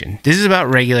military fiction. This is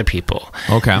about regular people.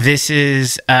 Okay, this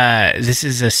is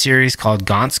a series called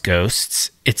Gaunt's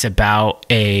Ghosts. It's about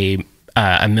an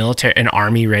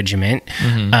army regiment.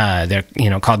 They're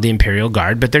called the Imperial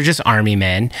Guard, but they're just army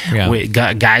men,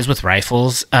 guys with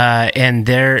rifles, and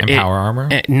they're power armor.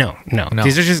 No,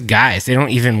 these are just guys. They don't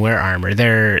even wear armor.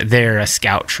 They're a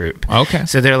scout troop. Okay,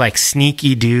 so they're like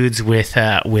sneaky dudes with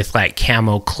like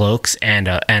camo cloaks and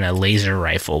a laser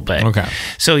rifle. But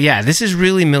so yeah, this is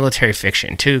really military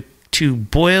fiction. To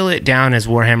boil it down as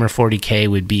Warhammer 40K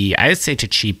would be, I'd say, to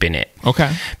cheapen it.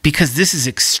 Okay. Because this is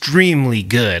extremely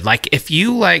good. Like, if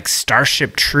you like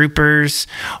Starship Troopers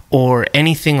or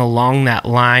anything along that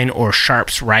line, or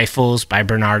Sharp's Rifles by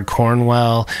Bernard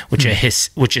Cornwell, which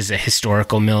is a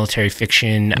historical military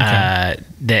fiction that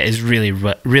is really,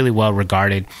 really well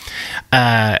regarded.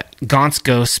 Gaunt's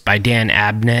Ghosts by Dan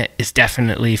Abnett is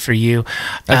definitely for you.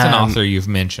 That's an author you've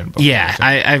mentioned before. Yeah,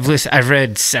 I've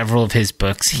read several of his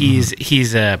books.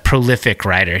 He's a prolific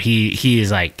writer. He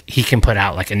is like, he can put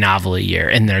out like a novel a year,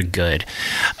 and they're good.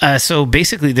 So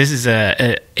basically, this is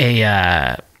a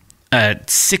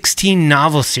 16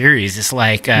 novel series. It's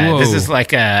like this is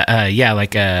like what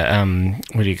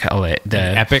do you call it? The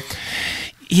an epic.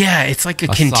 Yeah, it's like a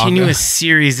continuous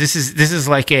series. This is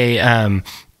like a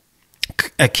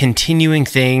continuing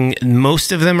thing.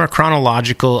 Most of them are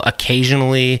chronological.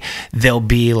 Occasionally there'll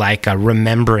be like a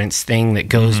remembrance thing that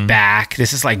goes back.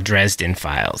 This is like Dresden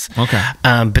Files. Okay.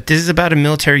 But this is about a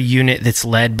military unit that's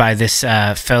led by this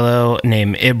fellow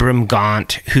named Ibram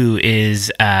Gaunt, who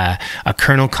is a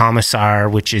colonel commissar,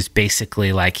 which is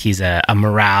basically like he's a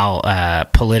morale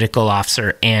political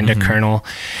officer and a colonel.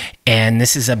 And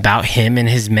this is about him and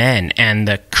his men and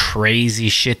the crazy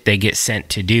shit they get sent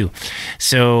to do.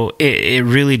 So it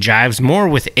really jives more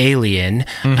with Alien,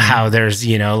 how there's,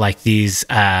 like these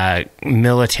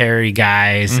military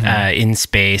guys in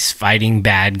space fighting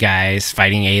bad guys,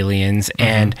 fighting aliens.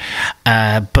 And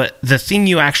but the thing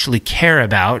you actually care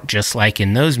about, just like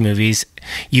in those movies,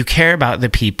 you care about the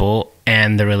people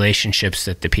and the relationships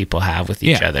that the people have with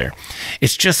each other.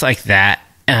 It's just like that.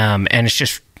 And it's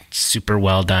just super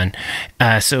well done.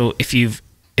 So if you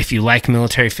like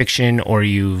military fiction, or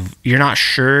you're not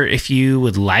sure if you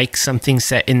would like something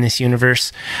set in this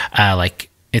universe, like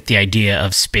if the idea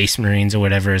of space marines or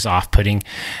whatever is off-putting,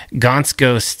 Gaunt's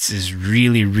Ghosts is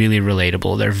really, really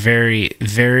relatable. They're very,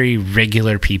 very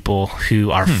regular people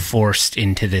who are forced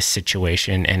into this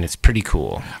situation, and it's pretty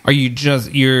cool.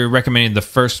 You're recommending the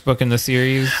first book in the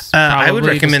series? I would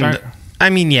recommend.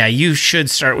 You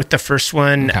should start with the first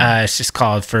one. Okay. It's just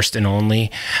called First and Only.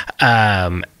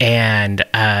 And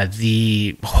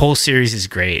the whole series is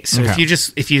great. So if you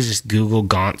just Google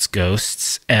Gaunt's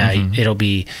Ghosts,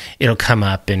 it'll come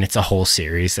up, and it's a whole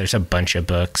series. There's a bunch of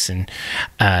books, and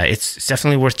it's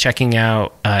definitely worth checking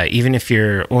out. Even if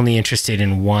you're only interested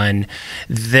in one,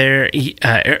 they're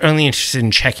only interested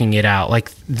in checking it out. Like,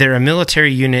 they're a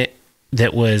military unit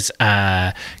that was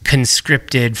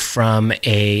conscripted from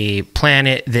a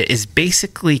planet that is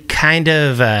basically kind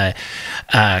of a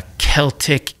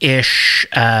Celtic-ish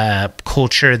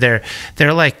culture.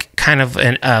 They're like kind of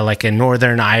like a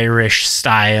Northern Irish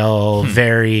style,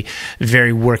 very,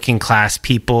 very working class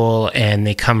people, and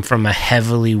they come from a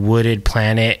heavily wooded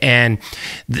planet. And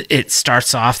it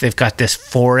starts off, they've got this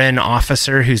foreign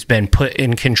officer who's been put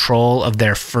in control of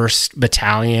their first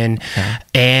battalion,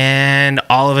 and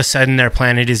all of a sudden their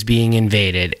planet is being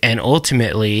invaded, and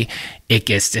ultimately it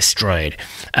gets destroyed.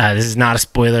 This is not a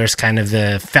spoiler. It's kind of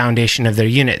the foundation of their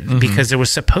unit, because there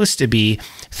was supposed to be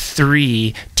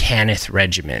 3 Tanith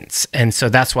regiments. And so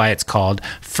that's why it's called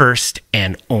First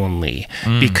and Only,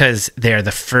 because they're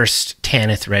the first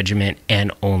Tanith regiment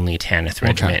and only Tanith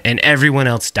regiment. And everyone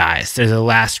else dies. They're the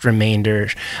last remainder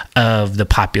of the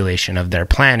population of their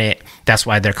planet. That's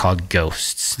why they're called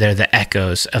ghosts. They're the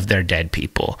echoes of their dead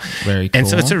people. Very cool. And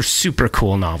so it's a super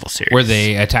cool novel series. Were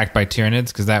they attacked by Tyranids?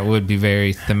 Because that would be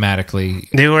very thematically.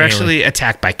 They were actually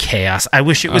attacked by chaos. I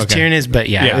wish it was Tyranids, but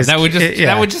that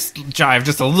would just jive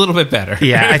just a little bit better.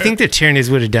 Yeah, I think the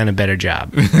Tyranids would have done a better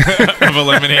job of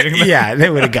eliminating them. Yeah, they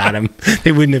would have got him.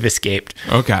 They wouldn't have escaped.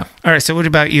 Okay. All right. So what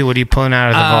about you? What are you pulling out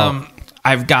of the vault?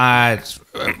 I've got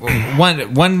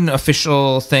one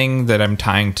official thing that I'm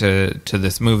tying to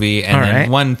this movie, and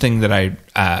then one thing that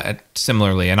I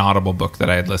similarly an Audible book that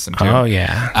I had listened to. Oh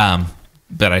yeah.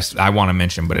 That I want to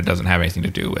mention, but it doesn't have anything to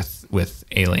do with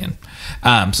Alien.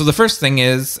 So the first thing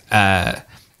is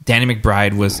Danny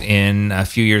McBride was in a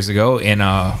few years ago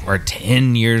or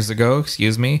 10 years ago,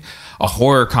 excuse me, a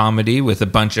horror comedy with a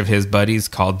bunch of his buddies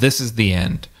called This Is the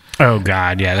End. Oh,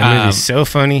 God, yeah. That movie's so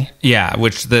funny. Yeah,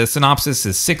 which the synopsis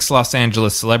is 6 Los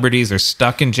Angeles celebrities are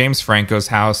stuck in James Franco's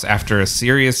house after a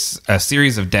series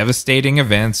of devastating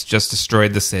events just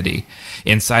destroyed the city.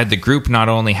 Inside, the group not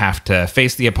only have to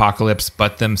face the apocalypse,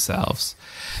 but themselves.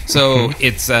 So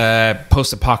it's a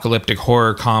post-apocalyptic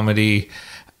horror comedy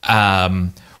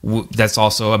that's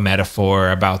also a metaphor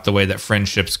about the way that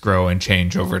friendships grow and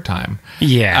change over time.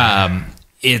 Yeah.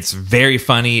 It's very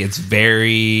funny. It's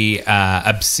very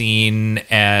obscene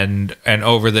and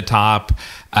over the top.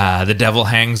 The devil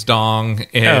hangs dong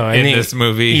in this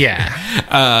movie.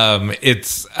 Yeah.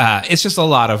 It's just a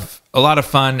lot of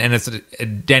fun,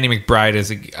 and Danny McBride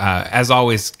is as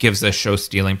always gives a show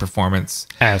stealing performance.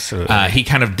 Absolutely. He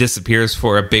kind of disappears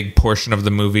for a big portion of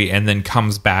the movie and then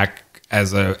comes back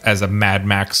as a Mad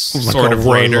Max sort of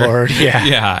raider. Yeah.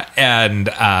 Yeah. And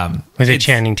with a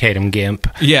Channing Tatum gimp.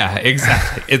 Yeah,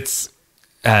 exactly. It's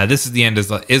This Is the End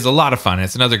is a lot of fun.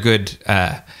 It's another good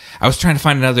I was trying to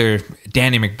find another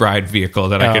Danny McBride vehicle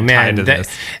that I could tie to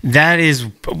this. That is,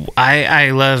 I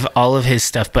love all of his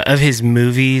stuff, but of his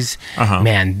movies,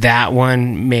 man, that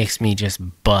one makes me just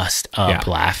bust up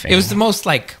laughing. It was the most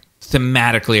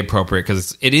thematically appropriate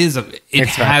because it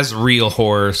has real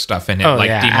horror stuff in it,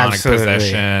 demonic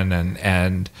possession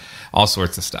and all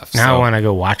sorts of stuff. Now I want to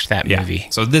go watch that movie.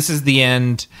 So This Is the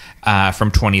End from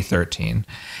 2013.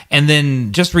 And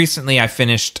then just recently I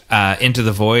finished Into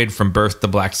the Void from Birth to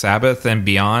Black Sabbath and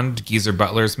Beyond, Geezer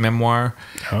Butler's memoir.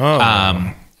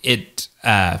 I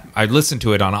listened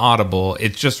to it on Audible.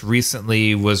 It just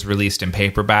recently was released in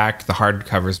paperback. The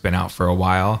hardcover's been out for a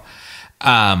while.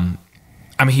 I'm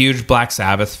a huge Black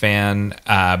Sabbath fan,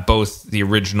 both the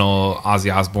original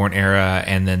Ozzy Osbourne era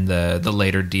and then the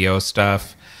later Dio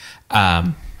stuff.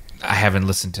 I haven't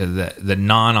listened to the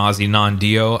non-Ozzy,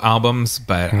 non-Dio albums,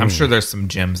 but I'm sure there's some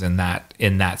gems in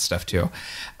that stuff too.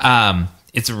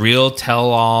 It's a real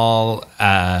tell-all.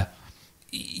 I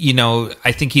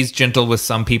think he's gentle with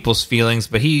some people's feelings,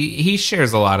 but he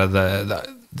shares a lot of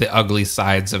the ugly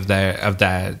sides of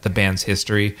the band's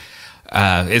history.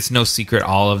 It's no secret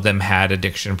all of them had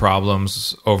addiction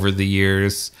problems over the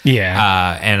years.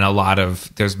 Yeah. And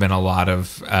there's been a lot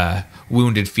of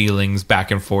wounded feelings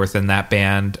back and forth in that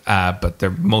band, but they're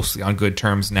mostly on good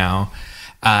terms now.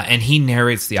 And he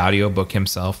narrates the audiobook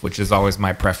himself, which is always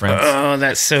my preference. Oh,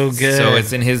 that's so good. So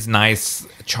it's in his nice,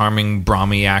 charming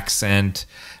Brahmi accent,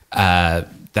 that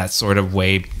sort of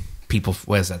way people,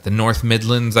 what is that, the North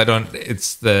Midlands?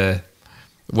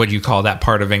 What do you call that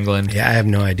part of England? Yeah, I have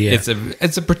no idea. It's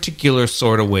a particular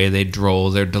sort of way they droll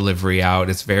their delivery out.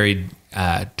 It's very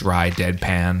dry,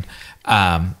 deadpan.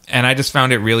 And I just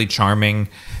found it really charming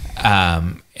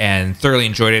and thoroughly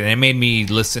enjoyed it. And it made me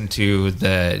listen to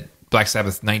the Black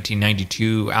Sabbath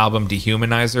 1992 album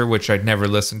Dehumanizer, which I'd never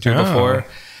listened to before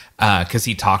because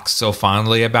he talks so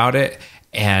fondly about it.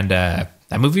 And that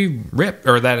movie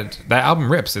that album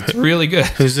rips. It's really good.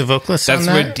 Who's the vocalist on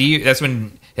that?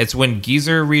 It's when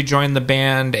Geezer rejoined the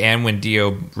band and when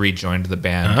Dio rejoined the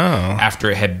band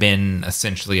after it had been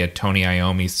essentially a Tony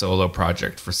Iommi solo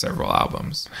project for several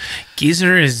albums.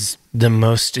 Geezer is the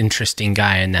most interesting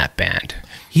guy in that band.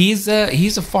 He's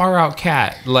a far out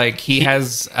cat. Like he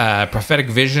has prophetic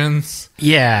visions.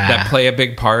 Yeah, that play a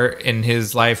big part in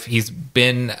his life. He's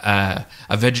been a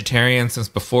vegetarian since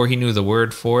before he knew the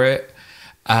word for it,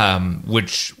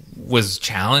 which was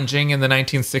challenging in the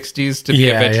 1960s to be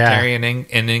a vegetarian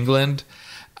in England.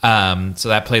 So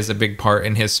that plays a big part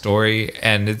in his story,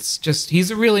 and it's just he's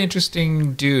a really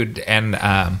interesting dude. And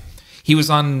he was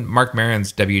on Mark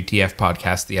Maron's WTF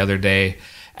podcast the other day,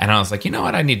 and I was like, you know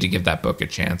what, I need to give that book a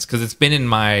chance because it's been in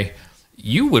my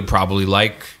you would probably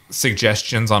like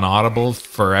suggestions on Audible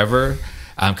forever.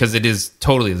 Because it is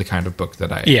totally the kind of book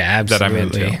that I'm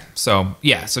into. So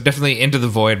definitely Into the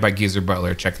Void by Geezer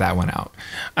Butler. Check that one out.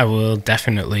 I will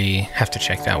definitely have to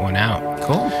check that one out.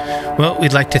 Cool. Well,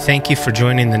 we'd like to thank you for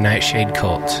joining the Nightshade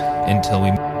Cult. Until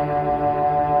we